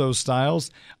Lorenzo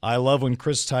Styles. I love when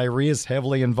Chris Tyree is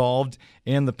heavily involved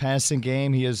in the passing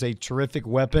game. He is a terrific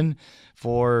weapon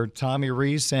for Tommy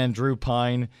Rees and Drew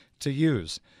Pine to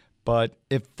use. But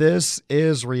if this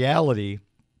is reality,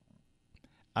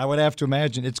 I would have to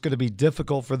imagine it's going to be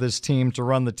difficult for this team to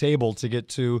run the table to get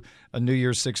to a New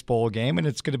Year's Six bowl game, and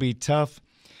it's going to be tough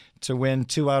to win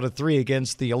 2 out of 3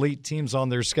 against the elite teams on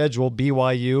their schedule,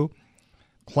 BYU,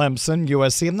 Clemson,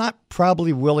 USC. I'm not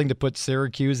probably willing to put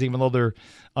Syracuse, even though they're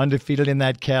undefeated in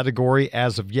that category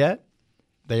as of yet.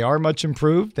 They are much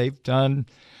improved. They've done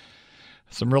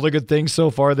some really good things so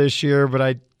far this year, but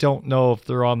I don't know if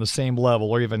they're on the same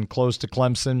level or even close to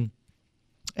Clemson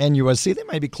and USC. They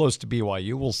might be close to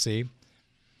BYU. We'll see.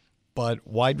 But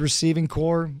wide receiving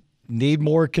core, need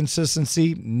more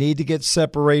consistency, need to get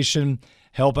separation,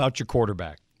 help out your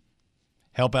quarterback.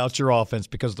 Help out your offense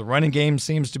because the running game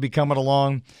seems to be coming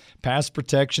along. Pass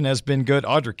protection has been good.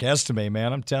 Audric Estime,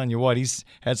 man, I'm telling you what, he's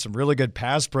had some really good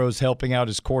pass pros helping out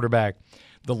his quarterback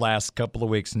the last couple of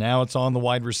weeks. Now it's on the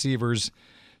wide receivers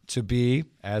to be,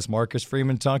 as Marcus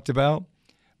Freeman talked about,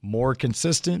 more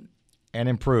consistent and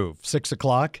improve. 6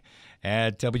 o'clock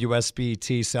at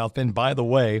WSBT South Bend. By the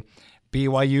way,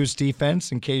 BYU's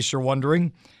defense, in case you're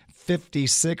wondering,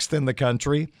 56th in the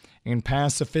country in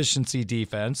pass efficiency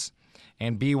defense.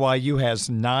 And BYU has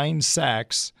 9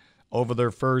 sacks over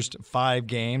their first 5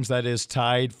 games. That is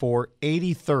tied for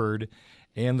 83rd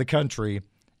in the country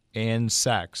in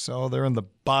sacks. So they're in the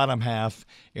bottom half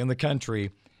in the country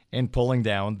in pulling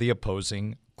down the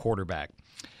opposing quarterback.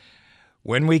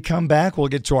 When we come back, we'll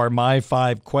get to our My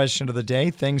 5 question of the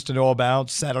day, things to know about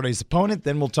Saturday's opponent.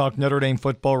 Then we'll talk Notre Dame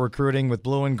football recruiting with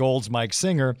Blue and Gold's Mike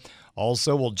Singer.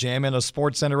 Also, we'll jam in a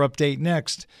SportsCenter update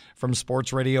next from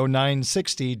Sports Radio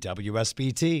 960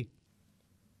 WSBT.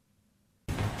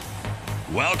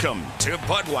 Welcome to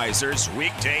Budweiser's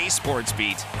Weekday Sports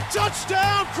Beat.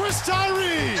 Touchdown, Chris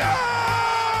Tyree!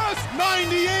 Yes!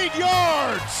 98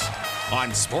 yards!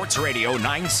 On Sports Radio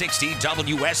 960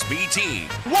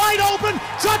 WSBT. Wide open,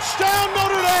 touchdown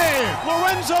Notre Dame!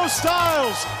 Lorenzo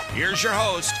Styles. Here's your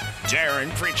host, Darren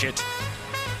Pritchett.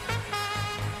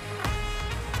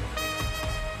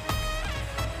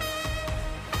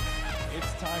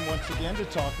 It's time once again to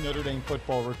talk Notre Dame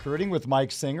football recruiting with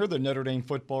Mike Singer, the Notre Dame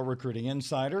football recruiting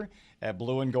insider at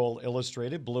Blue and Gold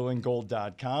Illustrated,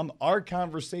 blueandgold.com. Our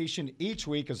conversation each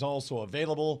week is also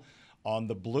available on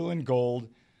the Blue and Gold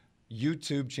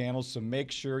YouTube channel, so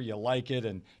make sure you like it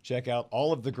and check out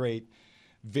all of the great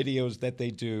videos that they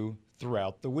do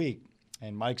throughout the week.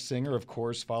 And Mike Singer, of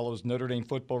course, follows Notre Dame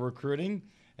football recruiting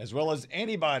as well as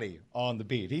anybody on the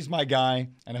beat. He's my guy,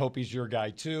 and I hope he's your guy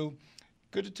too.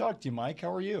 Good to talk to you, Mike.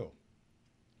 How are you?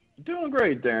 Doing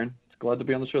great, Darren. Glad to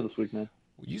be on the show this week, man.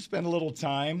 You spent a little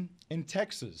time in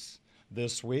Texas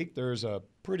this week. There's a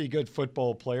pretty good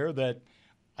football player that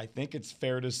I think it's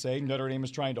fair to say Notre Dame is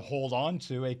trying to hold on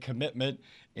to, a commitment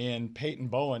in Peyton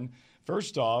Bowen.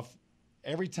 First off,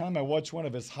 every time I watch one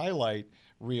of his highlight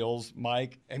reels,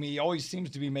 Mike, I mean, he always seems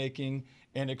to be making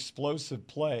an explosive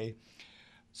play.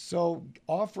 So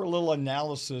offer a little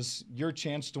analysis, your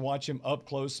chance to watch him up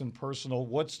close and personal.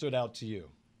 What stood out to you?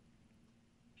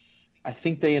 I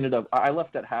think they ended up – I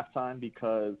left at halftime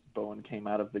because Bowen came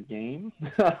out of the game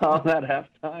on that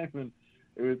halftime, and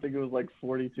I think it was like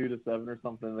 42-7 or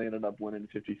something. They ended up winning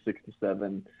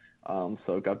 56-7.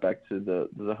 So got back to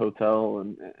the hotel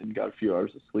and got a few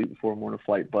hours of sleep before a morning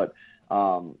flight. But,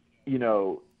 you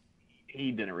know,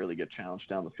 he didn't really get challenged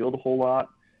down the field a whole lot.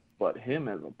 But him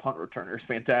as a punt returner is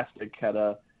fantastic. Had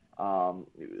it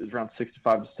was around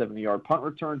 65 to 70-yard punt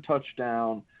return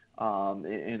touchdown,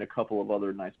 and a couple of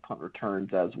other nice punt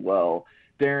returns as well.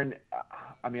 Darren,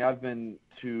 I mean, I've been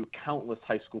to countless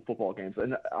high school football games,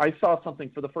 and I saw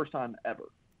something for the first time ever.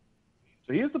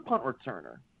 So he is the punt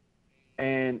returner,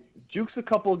 and jukes a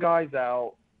couple of guys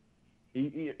out.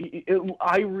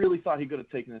 I really thought he could have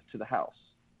taken this to the house.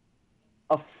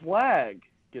 A flag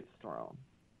gets thrown,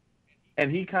 and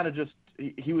he kind of just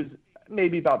he was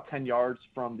maybe about 10 yards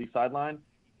from the sideline,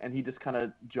 and he just kind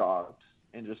of jogged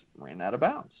and just ran out of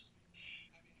bounds.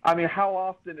 I mean, how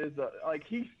often is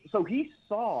he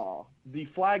saw the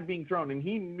flag being thrown and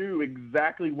he knew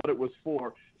exactly what it was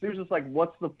for. So he was just like,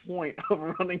 what's the point of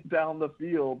running down the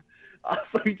field?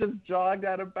 So he just jogged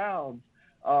out of bounds.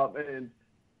 And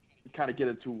kind of get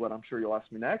into what I'm sure you'll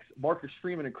ask me next. Marcus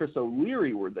Freeman and Chris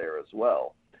O'Leary were there as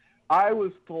well. I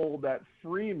was told that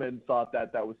Freeman thought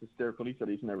that was hysterical. He said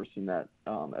he's never seen that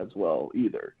as well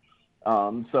either.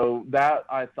 So that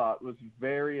I thought was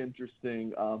very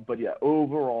interesting. But yeah,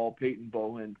 overall, Peyton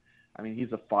Bowen, I mean,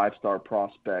 he's a 5-star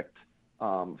prospect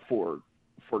for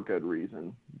good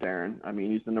reason, Darren. I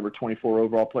mean, he's the number 24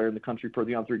 overall player in the country per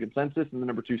the On3 consensus and the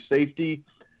number 2 safety.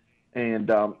 And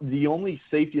the only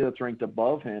safety that's ranked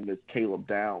above him is Caleb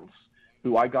Downs,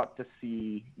 who I got to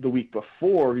see the week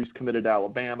before, who's committed to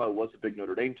Alabama, was a big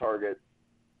Notre Dame target.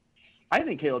 I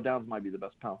think Caleb Downs might be the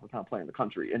best pound-for-pound player in the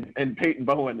country. And Peyton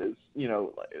Bowen is,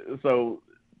 so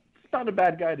it's not a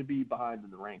bad guy to be behind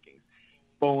in the rankings.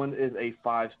 Bowen is a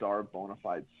 5-star bona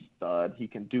fide stud. He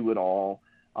can do it all.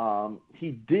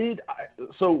 He did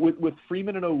 – so with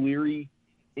Freeman and O'Leary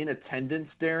in attendance,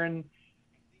 Darren,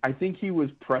 I think he was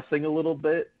pressing a little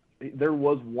bit. There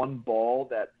was one ball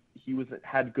that he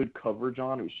had good coverage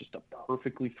on. It was just a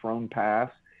perfectly thrown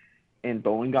pass, and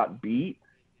Bowen got beat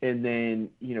and then,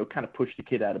 kind of pushed the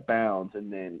kid out of bounds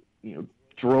and then,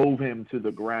 drove him to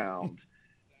the ground.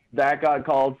 That got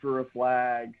called for a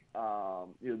flag.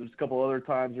 There's a couple other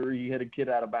times where he hit a kid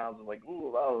out of bounds and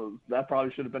ooh, that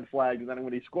probably should have been flagged. And then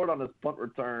when he scored on his punt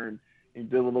return, he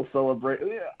did a little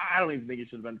celebration. I don't even think he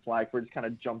should have been flagged for it. Just kind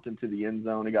of jumped into the end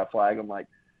zone and got flagged. I'm like,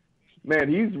 man,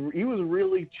 he was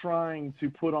really trying to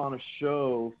put on a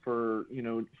show for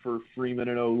Freeman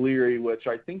and O'Leary, which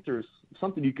I think there's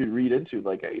something you could read into.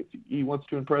 Like, hey, if he wants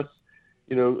to impress,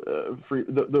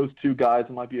 those two guys,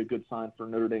 it might be a good sign for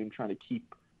Notre Dame trying to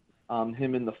keep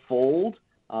him in the fold,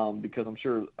 because I'm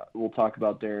sure we'll talk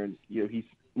about Darren. He's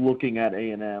looking at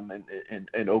A&M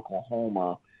and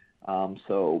Oklahoma,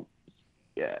 so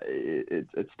yeah,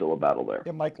 it's still a battle there.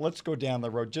 Yeah, Mike, let's go down the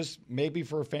road. Just maybe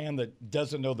for a fan that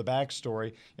doesn't know the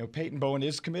backstory, Peyton Bowen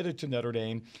is committed to Notre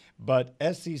Dame, but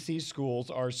SEC schools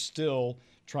are still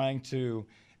trying to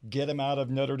get him out of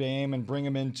Notre Dame and bring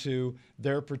him into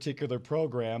their particular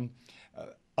program.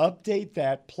 Update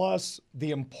that, plus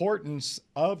the importance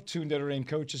of two Notre Dame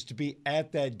coaches to be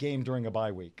at that game during a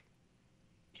bye week.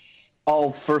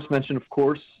 I'll first mention, of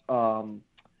course, I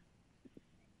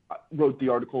wrote the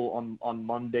article on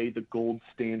Monday, the gold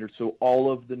standard. So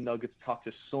all of the Nuggets talked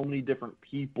to so many different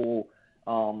people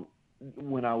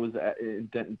when I was in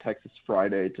Denton, Texas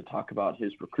Friday to talk about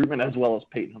his recruitment as well as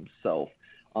Peyton himself.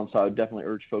 So I would definitely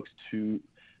urge folks to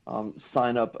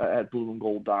sign up at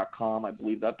blueandgold.com. I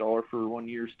believe that $1 for 1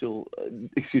 year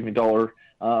 $1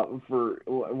 for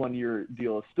 1 year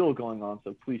deal is still going on.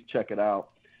 So please check it out.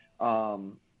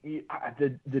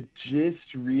 The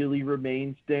gist really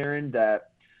remains, Darren,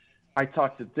 that I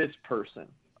talked to this person.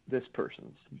 This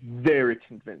person's very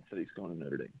convinced that he's going to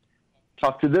Notre Dame.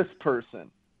 Talk to this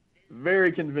person,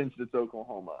 very convinced it's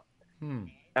Oklahoma.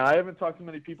 And I haven't talked to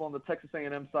many people on the Texas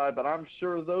A&M side, but I'm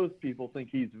sure those people think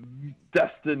he's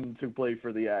destined to play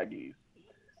for the Aggies.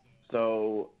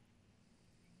 So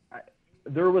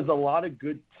there was a lot of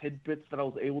good tidbits that I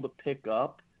was able to pick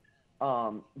up,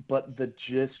 but the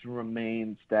gist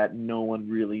remains that no one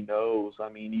really knows. I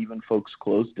mean, even folks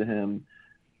close to him,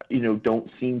 don't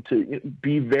seem to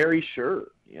be very sure.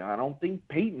 I don't think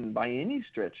Peyton by any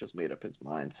stretch has made up his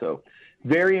mind. So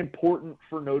very important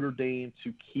for Notre Dame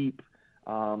to keep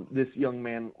this young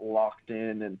man locked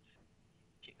in. And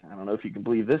I don't know if you can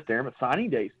believe this, Darren, but signing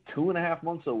day is 2.5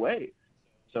 months away.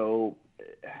 So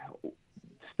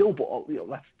still,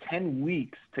 that's 10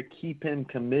 weeks to keep him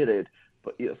committed.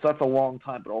 But so that's a long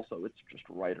time, but also it's just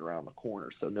right around the corner.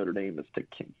 So Notre Dame is to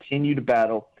continue to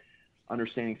battle.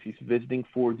 Understanding he's visiting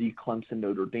for the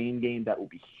Clemson-Notre Dame game, that will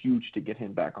be huge to get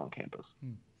him back on campus.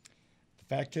 The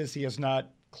fact is he has not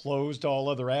closed all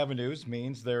other avenues,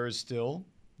 means there is still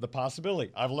the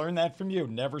possibility. I've learned that from you.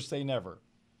 Never say never.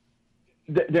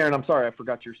 Darren, I'm sorry, I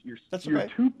forgot your okay.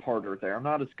 two-parter there. I'm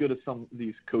not as good as some of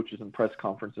these coaches and press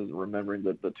conferences at remembering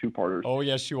the two-parters. Oh,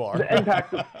 yes, you are. The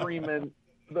impact of Freeman,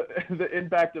 the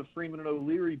impact of Freeman and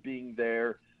O'Leary being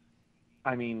there.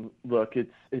 I mean, look,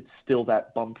 it's still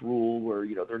that bump rule where,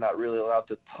 they're not really allowed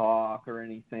to talk or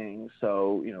anything.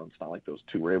 So, it's not like those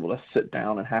two were able to sit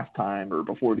down at halftime or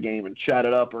before the game and chat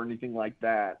it up or anything like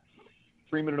that.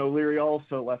 Freeman and O'Leary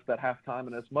also left at halftime,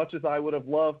 and as much as I would have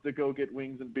loved to go get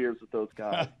wings and beers with those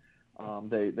guys,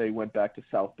 they went back to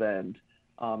South Bend,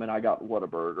 and I got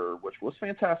Whataburger, which was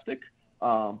fantastic,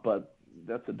 but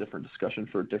that's a different discussion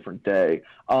for a different day.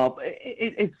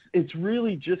 It's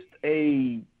really just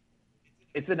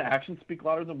it's an actions speak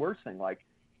louder than words thing. Like,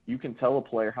 you can tell a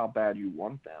player how bad you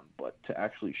want them, but to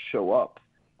actually show up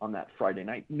on that Friday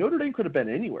night, Notre Dame could have been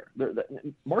anywhere.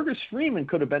 Marcus Freeman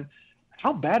could have been.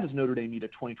 How bad does Notre Dame need a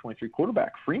 2023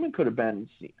 quarterback? Freeman could have been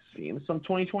seeing some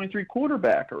 2023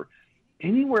 quarterback or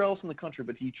anywhere else in the country,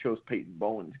 but he chose Peyton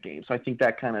Bowen's game. So I think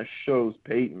that kind of shows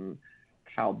Peyton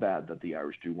how bad that the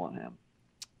Irish do want him.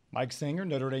 Mike Singer,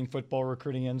 Notre Dame football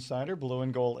recruiting insider, Blue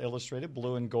and Gold Illustrated,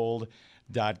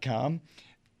 blueandgold.com.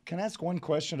 Can I ask one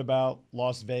question about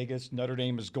Las Vegas? Notre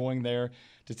Dame is going there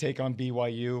to take on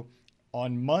BYU.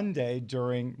 On Monday,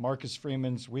 during Marcus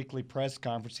Freeman's weekly press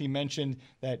conference, he mentioned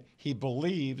that he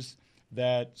believes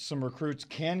that some recruits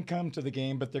can come to the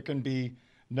game, but there can be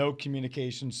no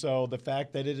communication. So the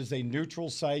fact that it is a neutral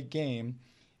site game,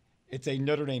 it's a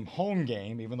Notre Dame home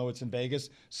game, even though it's in Vegas,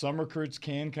 some recruits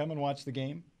can come and watch the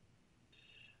game?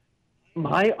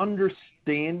 My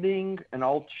understanding, and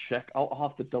I'll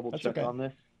have to double check on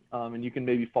this, and you can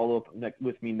maybe follow up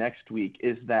with me next week,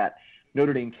 is that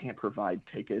Notre Dame can't provide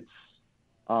tickets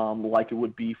like it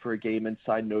would be for a game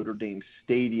inside Notre Dame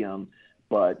Stadium,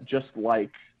 but just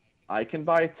like I can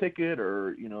buy a ticket, or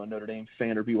a Notre Dame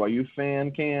fan or BYU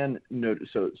fan can,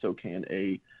 so can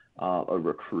a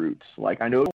recruit. Like I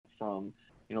know from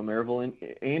Maryville and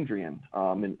Andrian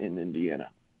in Indiana,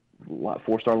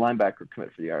 4-star linebacker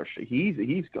committed for the Irish.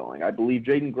 He's going. I believe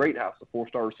Jaden Greathouse, a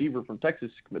 4-star receiver from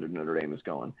Texas committed to Notre Dame, is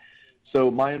going.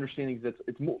 So my understanding is that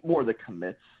it's more the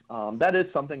commits. That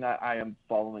is something I am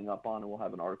following up on, and we'll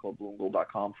have an article at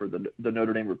blueandgold.com for the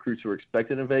Notre Dame recruits who are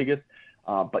expected in Vegas.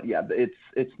 But yeah,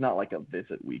 it's not like a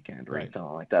visit weekend or anything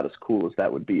like that. As cool as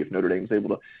that would be if Notre Dame's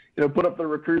able to put up the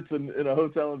recruits in a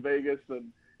hotel in Vegas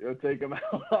and take them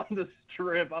out on the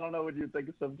Strip. I don't know what you'd think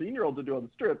a 17-year-old to do on the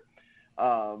Strip.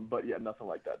 But yeah, nothing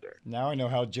like that there. Now I know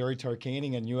how Jerry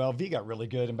Tarkanian and ULV got really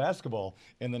good in basketball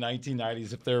in the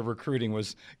 1990s, if their recruiting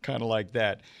was kind of like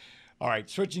that. All right,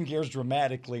 switching gears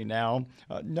dramatically now.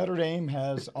 Notre Dame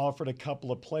has offered a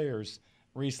couple of players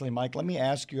recently. Mike, let me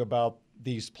ask you about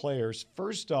these players.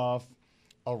 First off,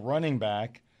 a running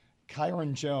back,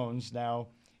 Kyron Jones. Now,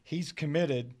 he's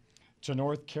committed to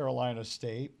North Carolina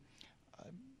State.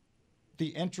 The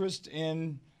interest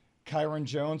in Kyron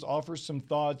Jones, offers some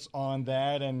thoughts on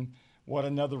that and what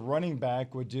another running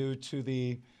back would do to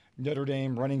the Notre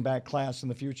Dame running back class in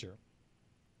the future.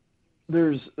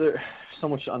 There's so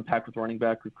much to unpack with running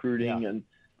back recruiting, and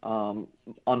on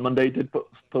Monday did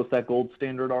post that Gold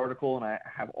Standard article, and I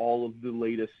have all of the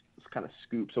latest kind of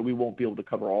scoop. So we won't be able to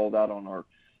cover all of that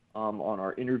on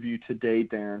our interview today,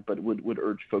 Darren, but would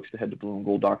urge folks to head to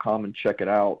blueandgold.com and check it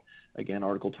out. Again,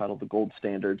 article titled The Gold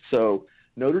Standard. So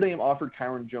Notre Dame offered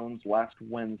Kyron Jones last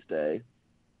Wednesday.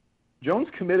 Jones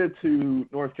committed to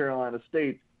North Carolina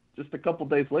State just a couple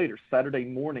days later, Saturday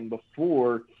morning,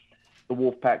 before the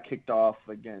Wolfpack kicked off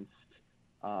against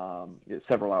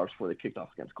several hours before they kicked off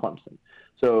against Clemson.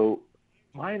 So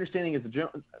my understanding is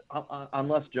that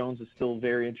unless Jones is still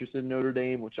very interested in Notre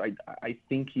Dame, which I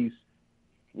think he's,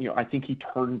 I think he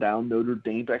turned down Notre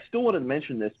Dame. But I still want to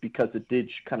mention this because it did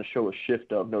kind of show a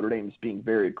shift of Notre Dame as being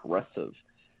very aggressive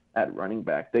at running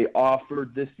back. They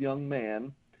offered this young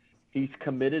man. He's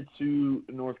committed to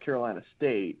North Carolina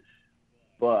State,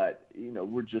 but,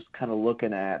 we're just kind of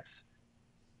looking at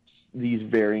these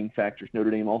varying factors.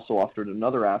 Notre Dame also offered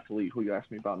another athlete who you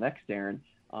asked me about next, Darren,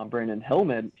 Brandon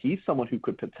Hillman. He's someone who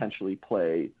could potentially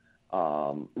play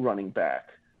running back.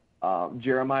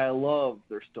 Jeremiah Love,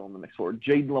 they're still in the mix for.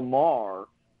 Jade Lamar,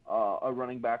 a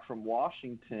running back from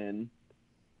Washington,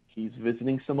 he's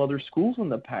visiting some other schools in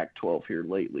the Pac-12 here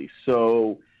lately.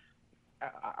 So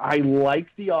I like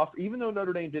the offer, even though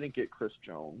Notre Dame didn't get Chris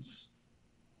Jones.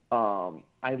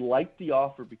 I like the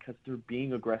offer because they're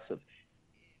being aggressive.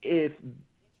 If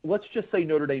let's just say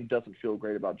Notre Dame doesn't feel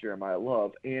great about Jeremiah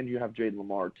Love and you have Jade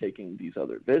Lamar taking these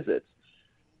other visits,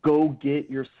 go get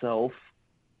yourself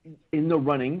in the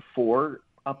running for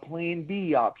a plan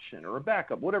B option or a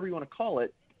backup, whatever you want to call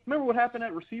it. Remember what happened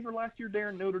at receiver last year,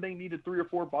 Darren? Notre Dame needed 3 or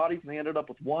 4 bodies, and they ended up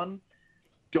with 1.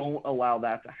 Don't allow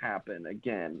that to happen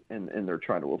again, and they're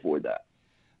trying to avoid that.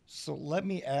 So let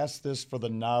me ask this for the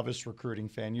novice recruiting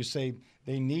fan. You say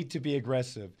they need to be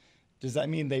aggressive. Does that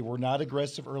mean they were not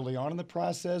aggressive early on in the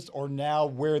process, or now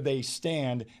where they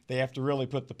stand, they have to really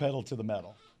put the pedal to the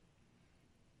metal?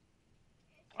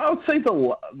 I would say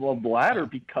the latter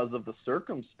because of the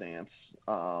circumstance.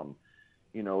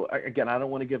 Again, I don't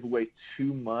want to give away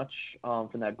too much from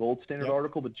that Gold Standard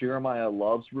article, but Jeremiah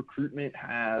Love's recruitment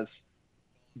has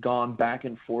gone back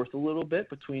and forth a little bit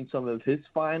between some of his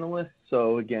finalists.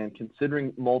 So, again,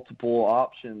 considering multiple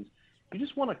options, you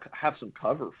just want to have some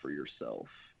cover for yourself,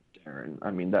 Darren. I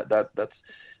mean, that's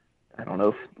I don't know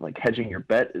if, like, hedging your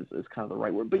bet is kind of the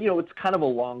right word. But, it's kind of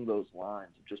along those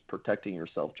lines of just protecting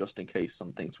yourself just in case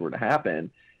some things were to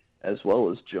happen, as well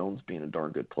as Jones being a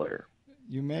darn good player.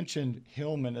 You mentioned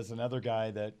Hillman as another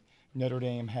guy that Notre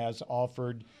Dame has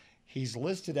offered. He's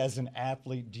listed as an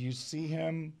athlete. Do you see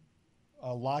him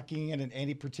locking in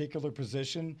any particular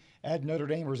position at Notre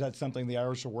Dame, or is that something the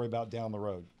Irish will worry about down the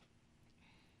road?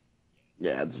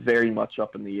 Yeah, it's very much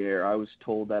up in the air. I was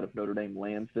told that if Notre Dame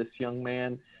lands this young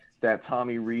man, that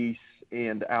Tommy Rees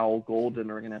and Al Golden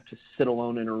are going to have to sit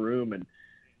alone in a room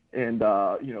and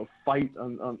fight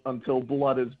until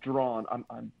blood is drawn.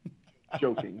 I'm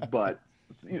joking, but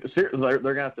seriously, they're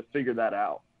going to have to figure that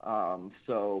out.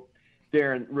 So,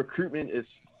 Darren, recruitment is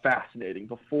fascinating.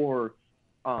 Before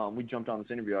we jumped on this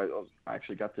interview, I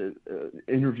actually got to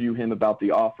interview him about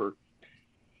the offer.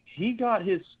 He got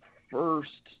his first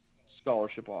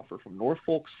scholarship offer from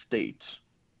Norfolk State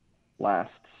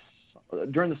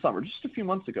during the summer, just a few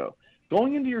months ago.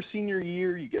 Going into your senior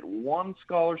year, you get one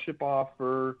scholarship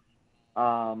offer,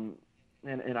 and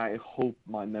I hope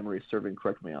my memory is serving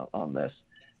correctly on this.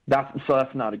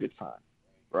 That's not a good sign,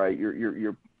 right?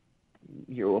 You're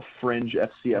a fringe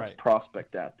FCS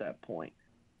prospect at that point.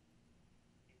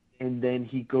 And then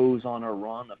he goes on a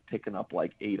run of picking up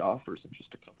like 8 offers in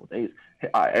just a couple of days.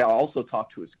 I also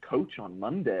talked to his coach on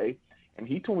Monday, and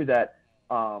he told me that,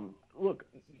 look,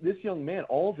 this young man,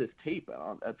 all of his tape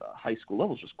at the high school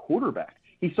level is just quarterback.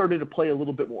 He started to play a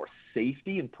little bit more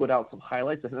safety and put out some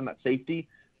highlights of him at safety,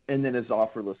 and then his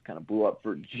offer list kind of blew up.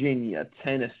 Virginia,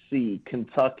 Tennessee,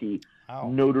 Kentucky,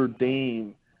 Notre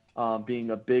Dame being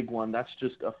a big one. That's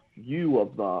just a few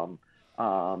of them.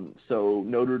 So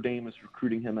Notre Dame is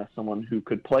recruiting him as someone who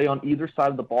could play on either side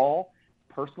of the ball.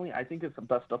 Personally, I think it's the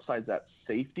best upside at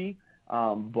safety.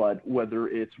 But whether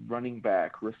it's running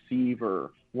back,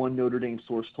 receiver, one Notre Dame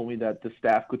source told me that the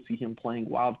staff could see him playing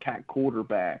wildcat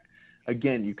quarterback.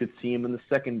 Again, you could see him in the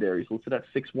secondary. He's listed at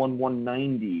 6'1",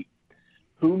 190.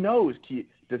 Who knows?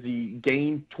 Does he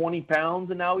gain 20 pounds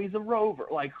and now he's a rover?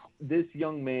 Like, this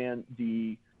young man,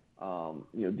 the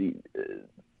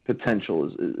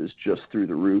potential is just through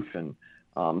the roof, and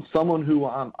someone who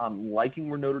I'm liking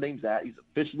where Notre Dame's at. He's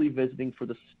officially visiting for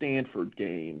the Stanford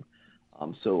game,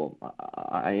 so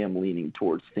I am leaning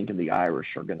towards thinking the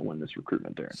Irish are going to win this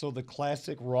recruitment there. So the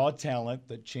classic raw talent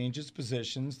that changes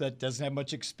positions, that doesn't have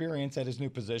much experience at his new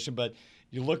position, but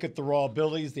you look at the raw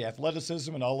abilities, the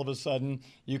athleticism, and all of a sudden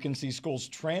you can see schools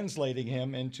translating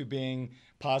him into being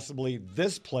possibly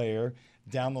this player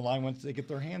down the line once they get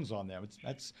their hands on them.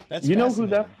 That's you know who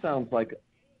that sounds like?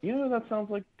 You know who that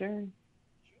sounds like, Darren?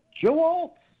 Joe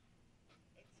Alt,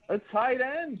 a tight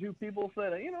end who people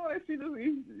said, I see this.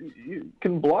 He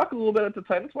can block a little bit at the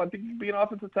tight end, so I think he could be an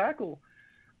offensive tackle.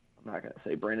 I'm not going to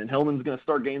say Brandon Hillman's going to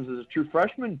start games as a true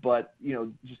freshman, but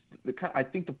I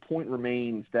think the point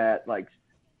remains that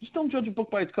just don't judge a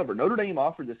book by its cover. Notre Dame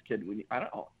offered this kid.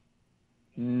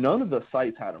 None of the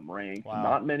sites had him ranked. Wow.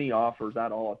 Not many offers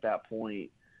at all at that point.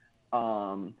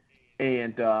 Notre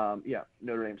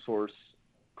Dame source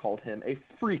called him a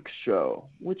freak show,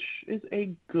 which is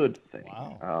a good thing.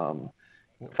 Wow.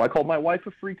 If I called my wife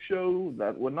a freak show,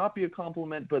 that would not be a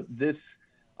compliment. But this,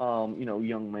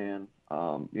 young man,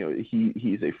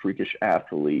 he's a freakish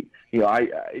athlete.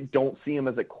 I don't see him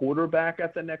as a quarterback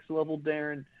at the next level,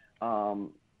 Darren.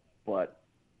 But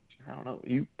I don't know.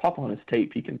 You pop on his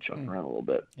tape, he can chuck around a little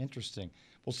bit. Interesting.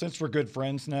 Well, since we're good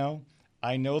friends now,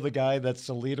 I know the guy that's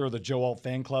the leader of the Joe Alt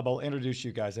fan club. I'll introduce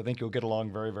you guys. I think you'll get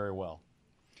along very, very well.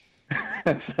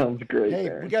 That sounds great. Hey,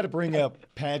 Barry. We got to bring up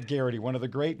Pat Garrity, one of the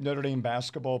great Notre Dame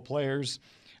basketball players.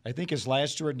 I think his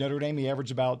last year at Notre Dame, he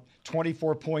averaged about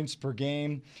 24 points per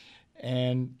game.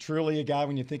 And truly a guy,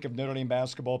 when you think of Notre Dame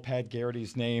basketball, Pat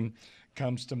Garrity's name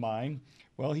comes to mind.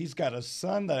 Well, he's got a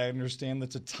son that I understand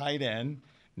that's a tight end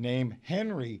named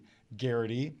Henry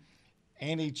Garrity.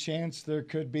 Any chance there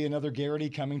could be another Garrity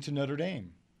coming to Notre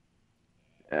Dame?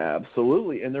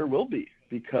 Absolutely, and there will be,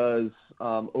 because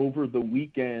over the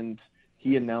weekend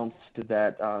he announced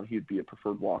that he would be a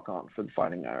preferred walk-on for the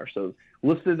Fighting Irish. So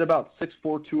listed at about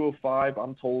 6'4", 205.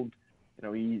 I'm told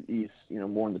he's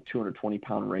more in the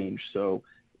 220-pound range. So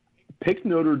picked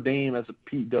Notre Dame as a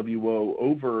PWO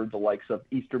over the likes of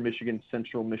Eastern Michigan,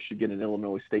 Central Michigan, and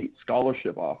Illinois State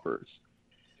scholarship offers.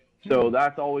 So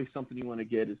that's always something you want to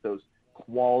get, is those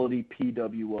quality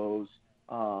PWOs,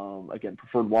 again,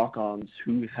 preferred walk-ons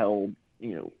who held,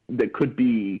 that could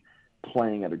be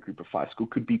playing at a Group of 5 school,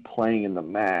 could be playing in the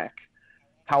MAC.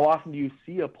 How often do you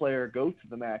see a player go to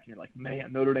the MAC and you're like,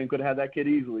 man, Notre Dame could have had that kid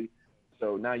easily?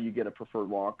 So now you get a preferred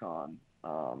walk-on,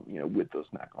 with those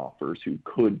MAC offers who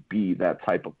could be that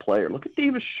type of player. Look at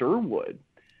Davis Sherwood.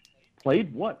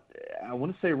 Played I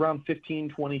want to say around 15,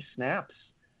 20 snaps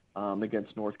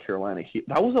against North Carolina.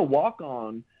 That was a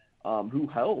walk-on who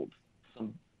held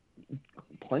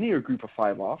plenty of Group of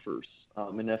 5 offers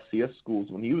in FCS schools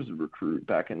when he was a recruit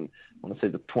back in, I want to say,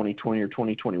 the 2020 or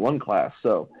 2021 class.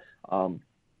 So,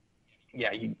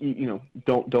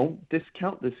 don't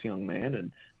discount this young man.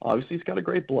 And obviously he's got a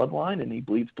great bloodline and he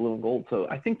bleeds blue and gold. So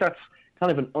I think that's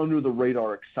kind of an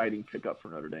under-the-radar exciting pickup for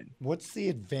Notre Dame. What's the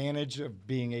advantage of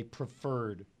being a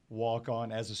preferred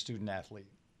walk-on as a student athlete?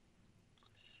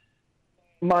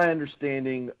 My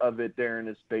understanding of it, Darren,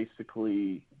 is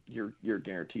basically you're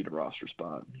guaranteed a roster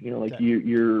spot. Okay.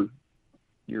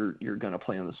 You're going to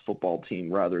play on this football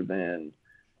team rather than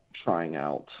trying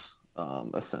out.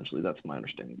 Essentially, that's my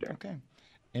understanding there. Okay.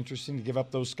 Interesting to give up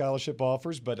those scholarship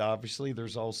offers, but obviously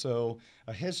there's also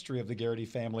a history of the Garrity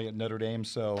family at Notre Dame,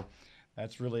 so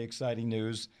that's really exciting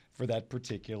news for that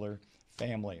particular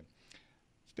family.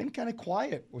 been kind of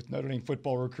quiet with Notre Dame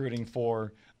football recruiting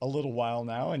for a little while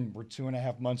now, and we're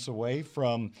 2.5 months away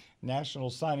from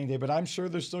National Signing Day. But I'm sure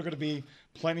there's still going to be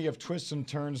plenty of twists and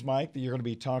turns, Mike, that you're going to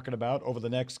be talking about over the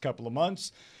next couple of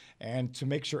months. And to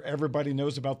make sure everybody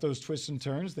knows about those twists and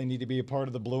turns, they need to be a part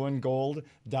of the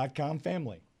blueandgold.com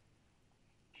family.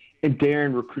 And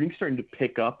Darren, recruiting's starting to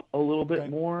pick up a little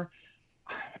bit more.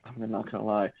 I'm not going to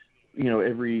lie.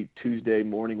 Every Tuesday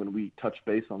morning when we touch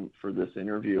base for this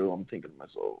interview, I'm thinking to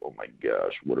myself, oh my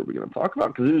gosh, what are we going to talk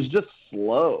about? Because it was just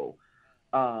slow.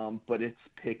 But it's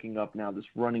picking up now, this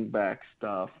running back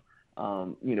stuff.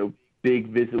 Big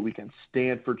visit weekend.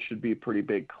 Stanford should be pretty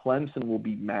big. Clemson will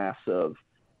be massive.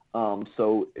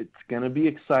 So it's going to be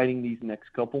exciting these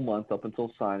next couple months up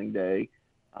until signing day.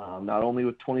 Not only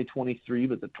with 2023,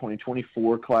 but the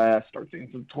 2024 class. Start seeing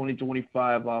some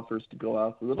 2025 offers to go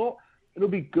out. So it'll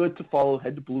be good to follow.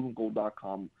 Head to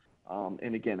blueandgold.com.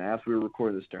 And again, as we were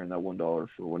recording this, Darren, that $1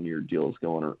 for 1 year deal is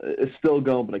going. It's still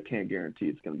going, but I can't guarantee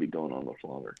it's going to be going on much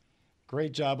longer.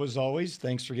 Great job as always.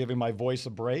 Thanks for giving my voice a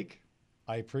break.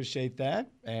 I appreciate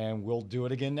that, and we'll do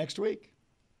it again next week.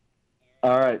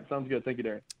 All right, sounds good. Thank you,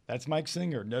 Darren. That's Mike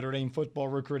Singer, Notre Dame football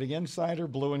recruiting insider,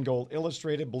 Blue and Gold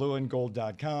Illustrated,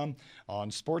 blueandgold.com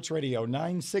on Sports Radio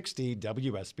 960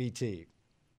 WSBT.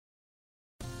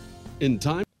 In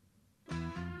time.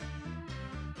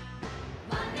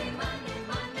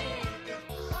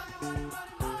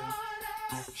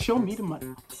 Show me the money.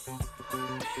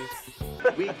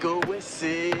 We go with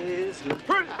Sizzler.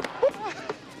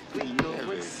 We go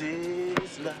with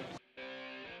Sizzler.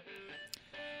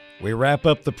 We wrap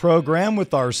up the program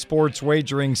with our sports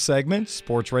wagering segment,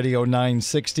 Sports Radio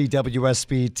 960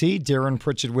 WSBT. Darren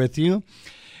Pritchett with you.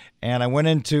 And I went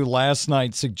into last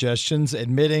night's suggestions,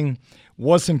 admitting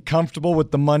wasn't comfortable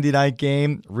with the Monday night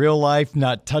game. Real life,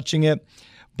 not touching it.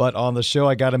 But on the show,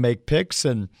 I got to make picks,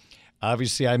 and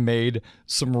obviously I made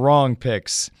some wrong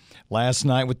picks. Last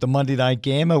night with the Monday night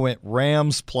game, I went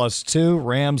Rams +2,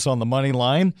 Rams on the money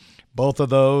line. Both of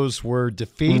those were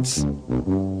defeats.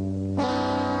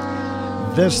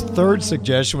 This third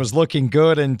suggestion was looking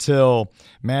good until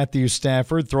Matthew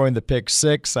Stafford throwing the pick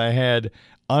six. I had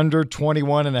under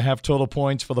 21.5 total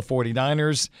points for the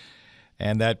 49ers,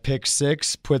 and that pick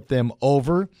six put them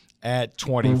over at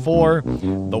 24.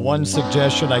 The one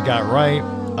suggestion I got right,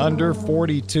 under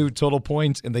 42 total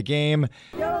points in the game.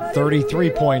 33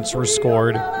 points were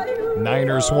scored.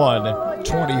 Niners won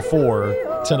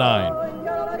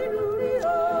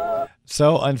 24-9.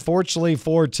 So unfortunately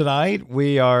for tonight,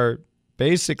 we are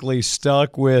basically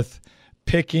stuck with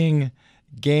picking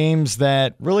games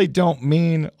that really don't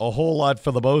mean a whole lot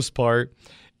for the most part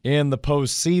in the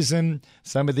postseason.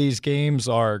 Some of these games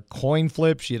are coin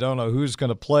flips. You don't know who's going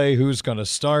to play, who's going to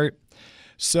start.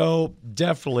 So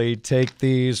definitely take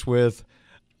these with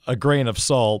a grain of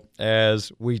salt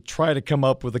as we try to come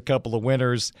up with a couple of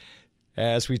winners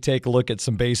as we take a look at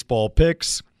some baseball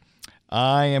picks.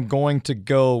 I am going to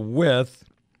go with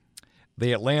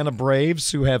the Atlanta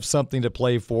Braves, who have something to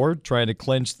play for, trying to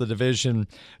clinch the division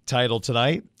title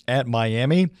tonight at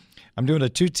Miami. I'm doing a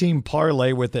two-team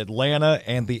parlay with Atlanta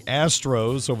and the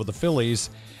Astros over the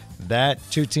Phillies. That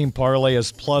two-team parlay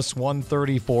is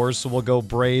 +134, so we'll go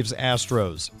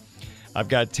Braves-Astros. I've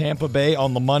got Tampa Bay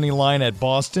on the money line at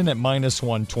Boston at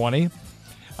 -120.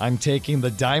 I'm taking the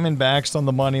Diamondbacks on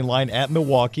the money line at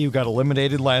Milwaukee, who got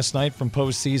eliminated last night from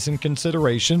postseason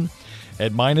consideration,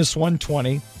 at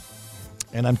 -120.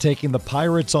 And I'm taking the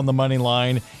Pirates on the money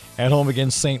line at home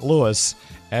against St. Louis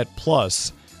at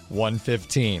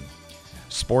 +115.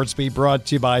 Sports Beat brought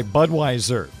to you by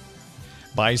Budweiser,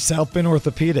 by South Bend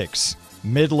Orthopedics,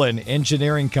 Midland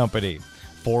Engineering Company,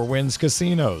 Four Winds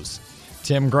Casinos,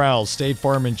 Tim Growl State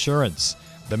Farm Insurance,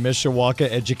 the Mishawaka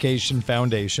Education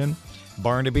Foundation,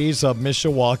 Barnaby's of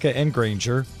Mishawaka and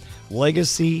Granger,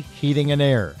 Legacy Heating and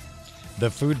Air,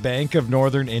 the Food Bank of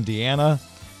Northern Indiana,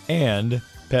 and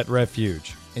Pet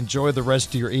Refuge. Enjoy the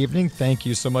rest of your evening. Thank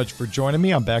you so much for joining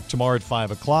me. I'm back tomorrow at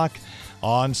 5 o'clock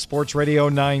on Sports Radio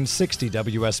 960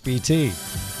 WSBT.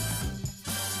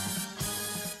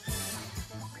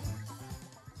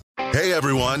 Hey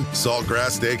everyone,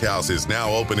 Saltgrass Steakhouse is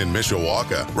now open in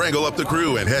Mishawaka. Wrangle up the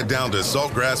crew and head down to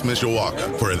Saltgrass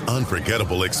Mishawaka for an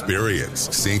unforgettable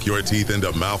experience. Sink your teeth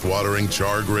into mouth-watering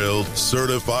char-grilled,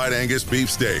 certified Angus beef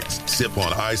steaks. Sip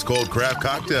on ice-cold craft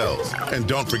cocktails. And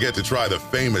don't forget to try the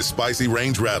famous spicy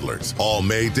range rattlers, all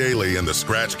made daily in the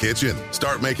Scratch Kitchen.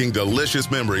 Start making delicious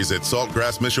memories at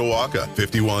Saltgrass Mishawaka,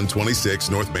 5126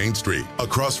 North Main Street,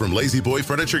 across from Lazy Boy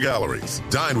Furniture Galleries.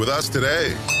 Dine with us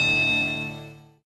today.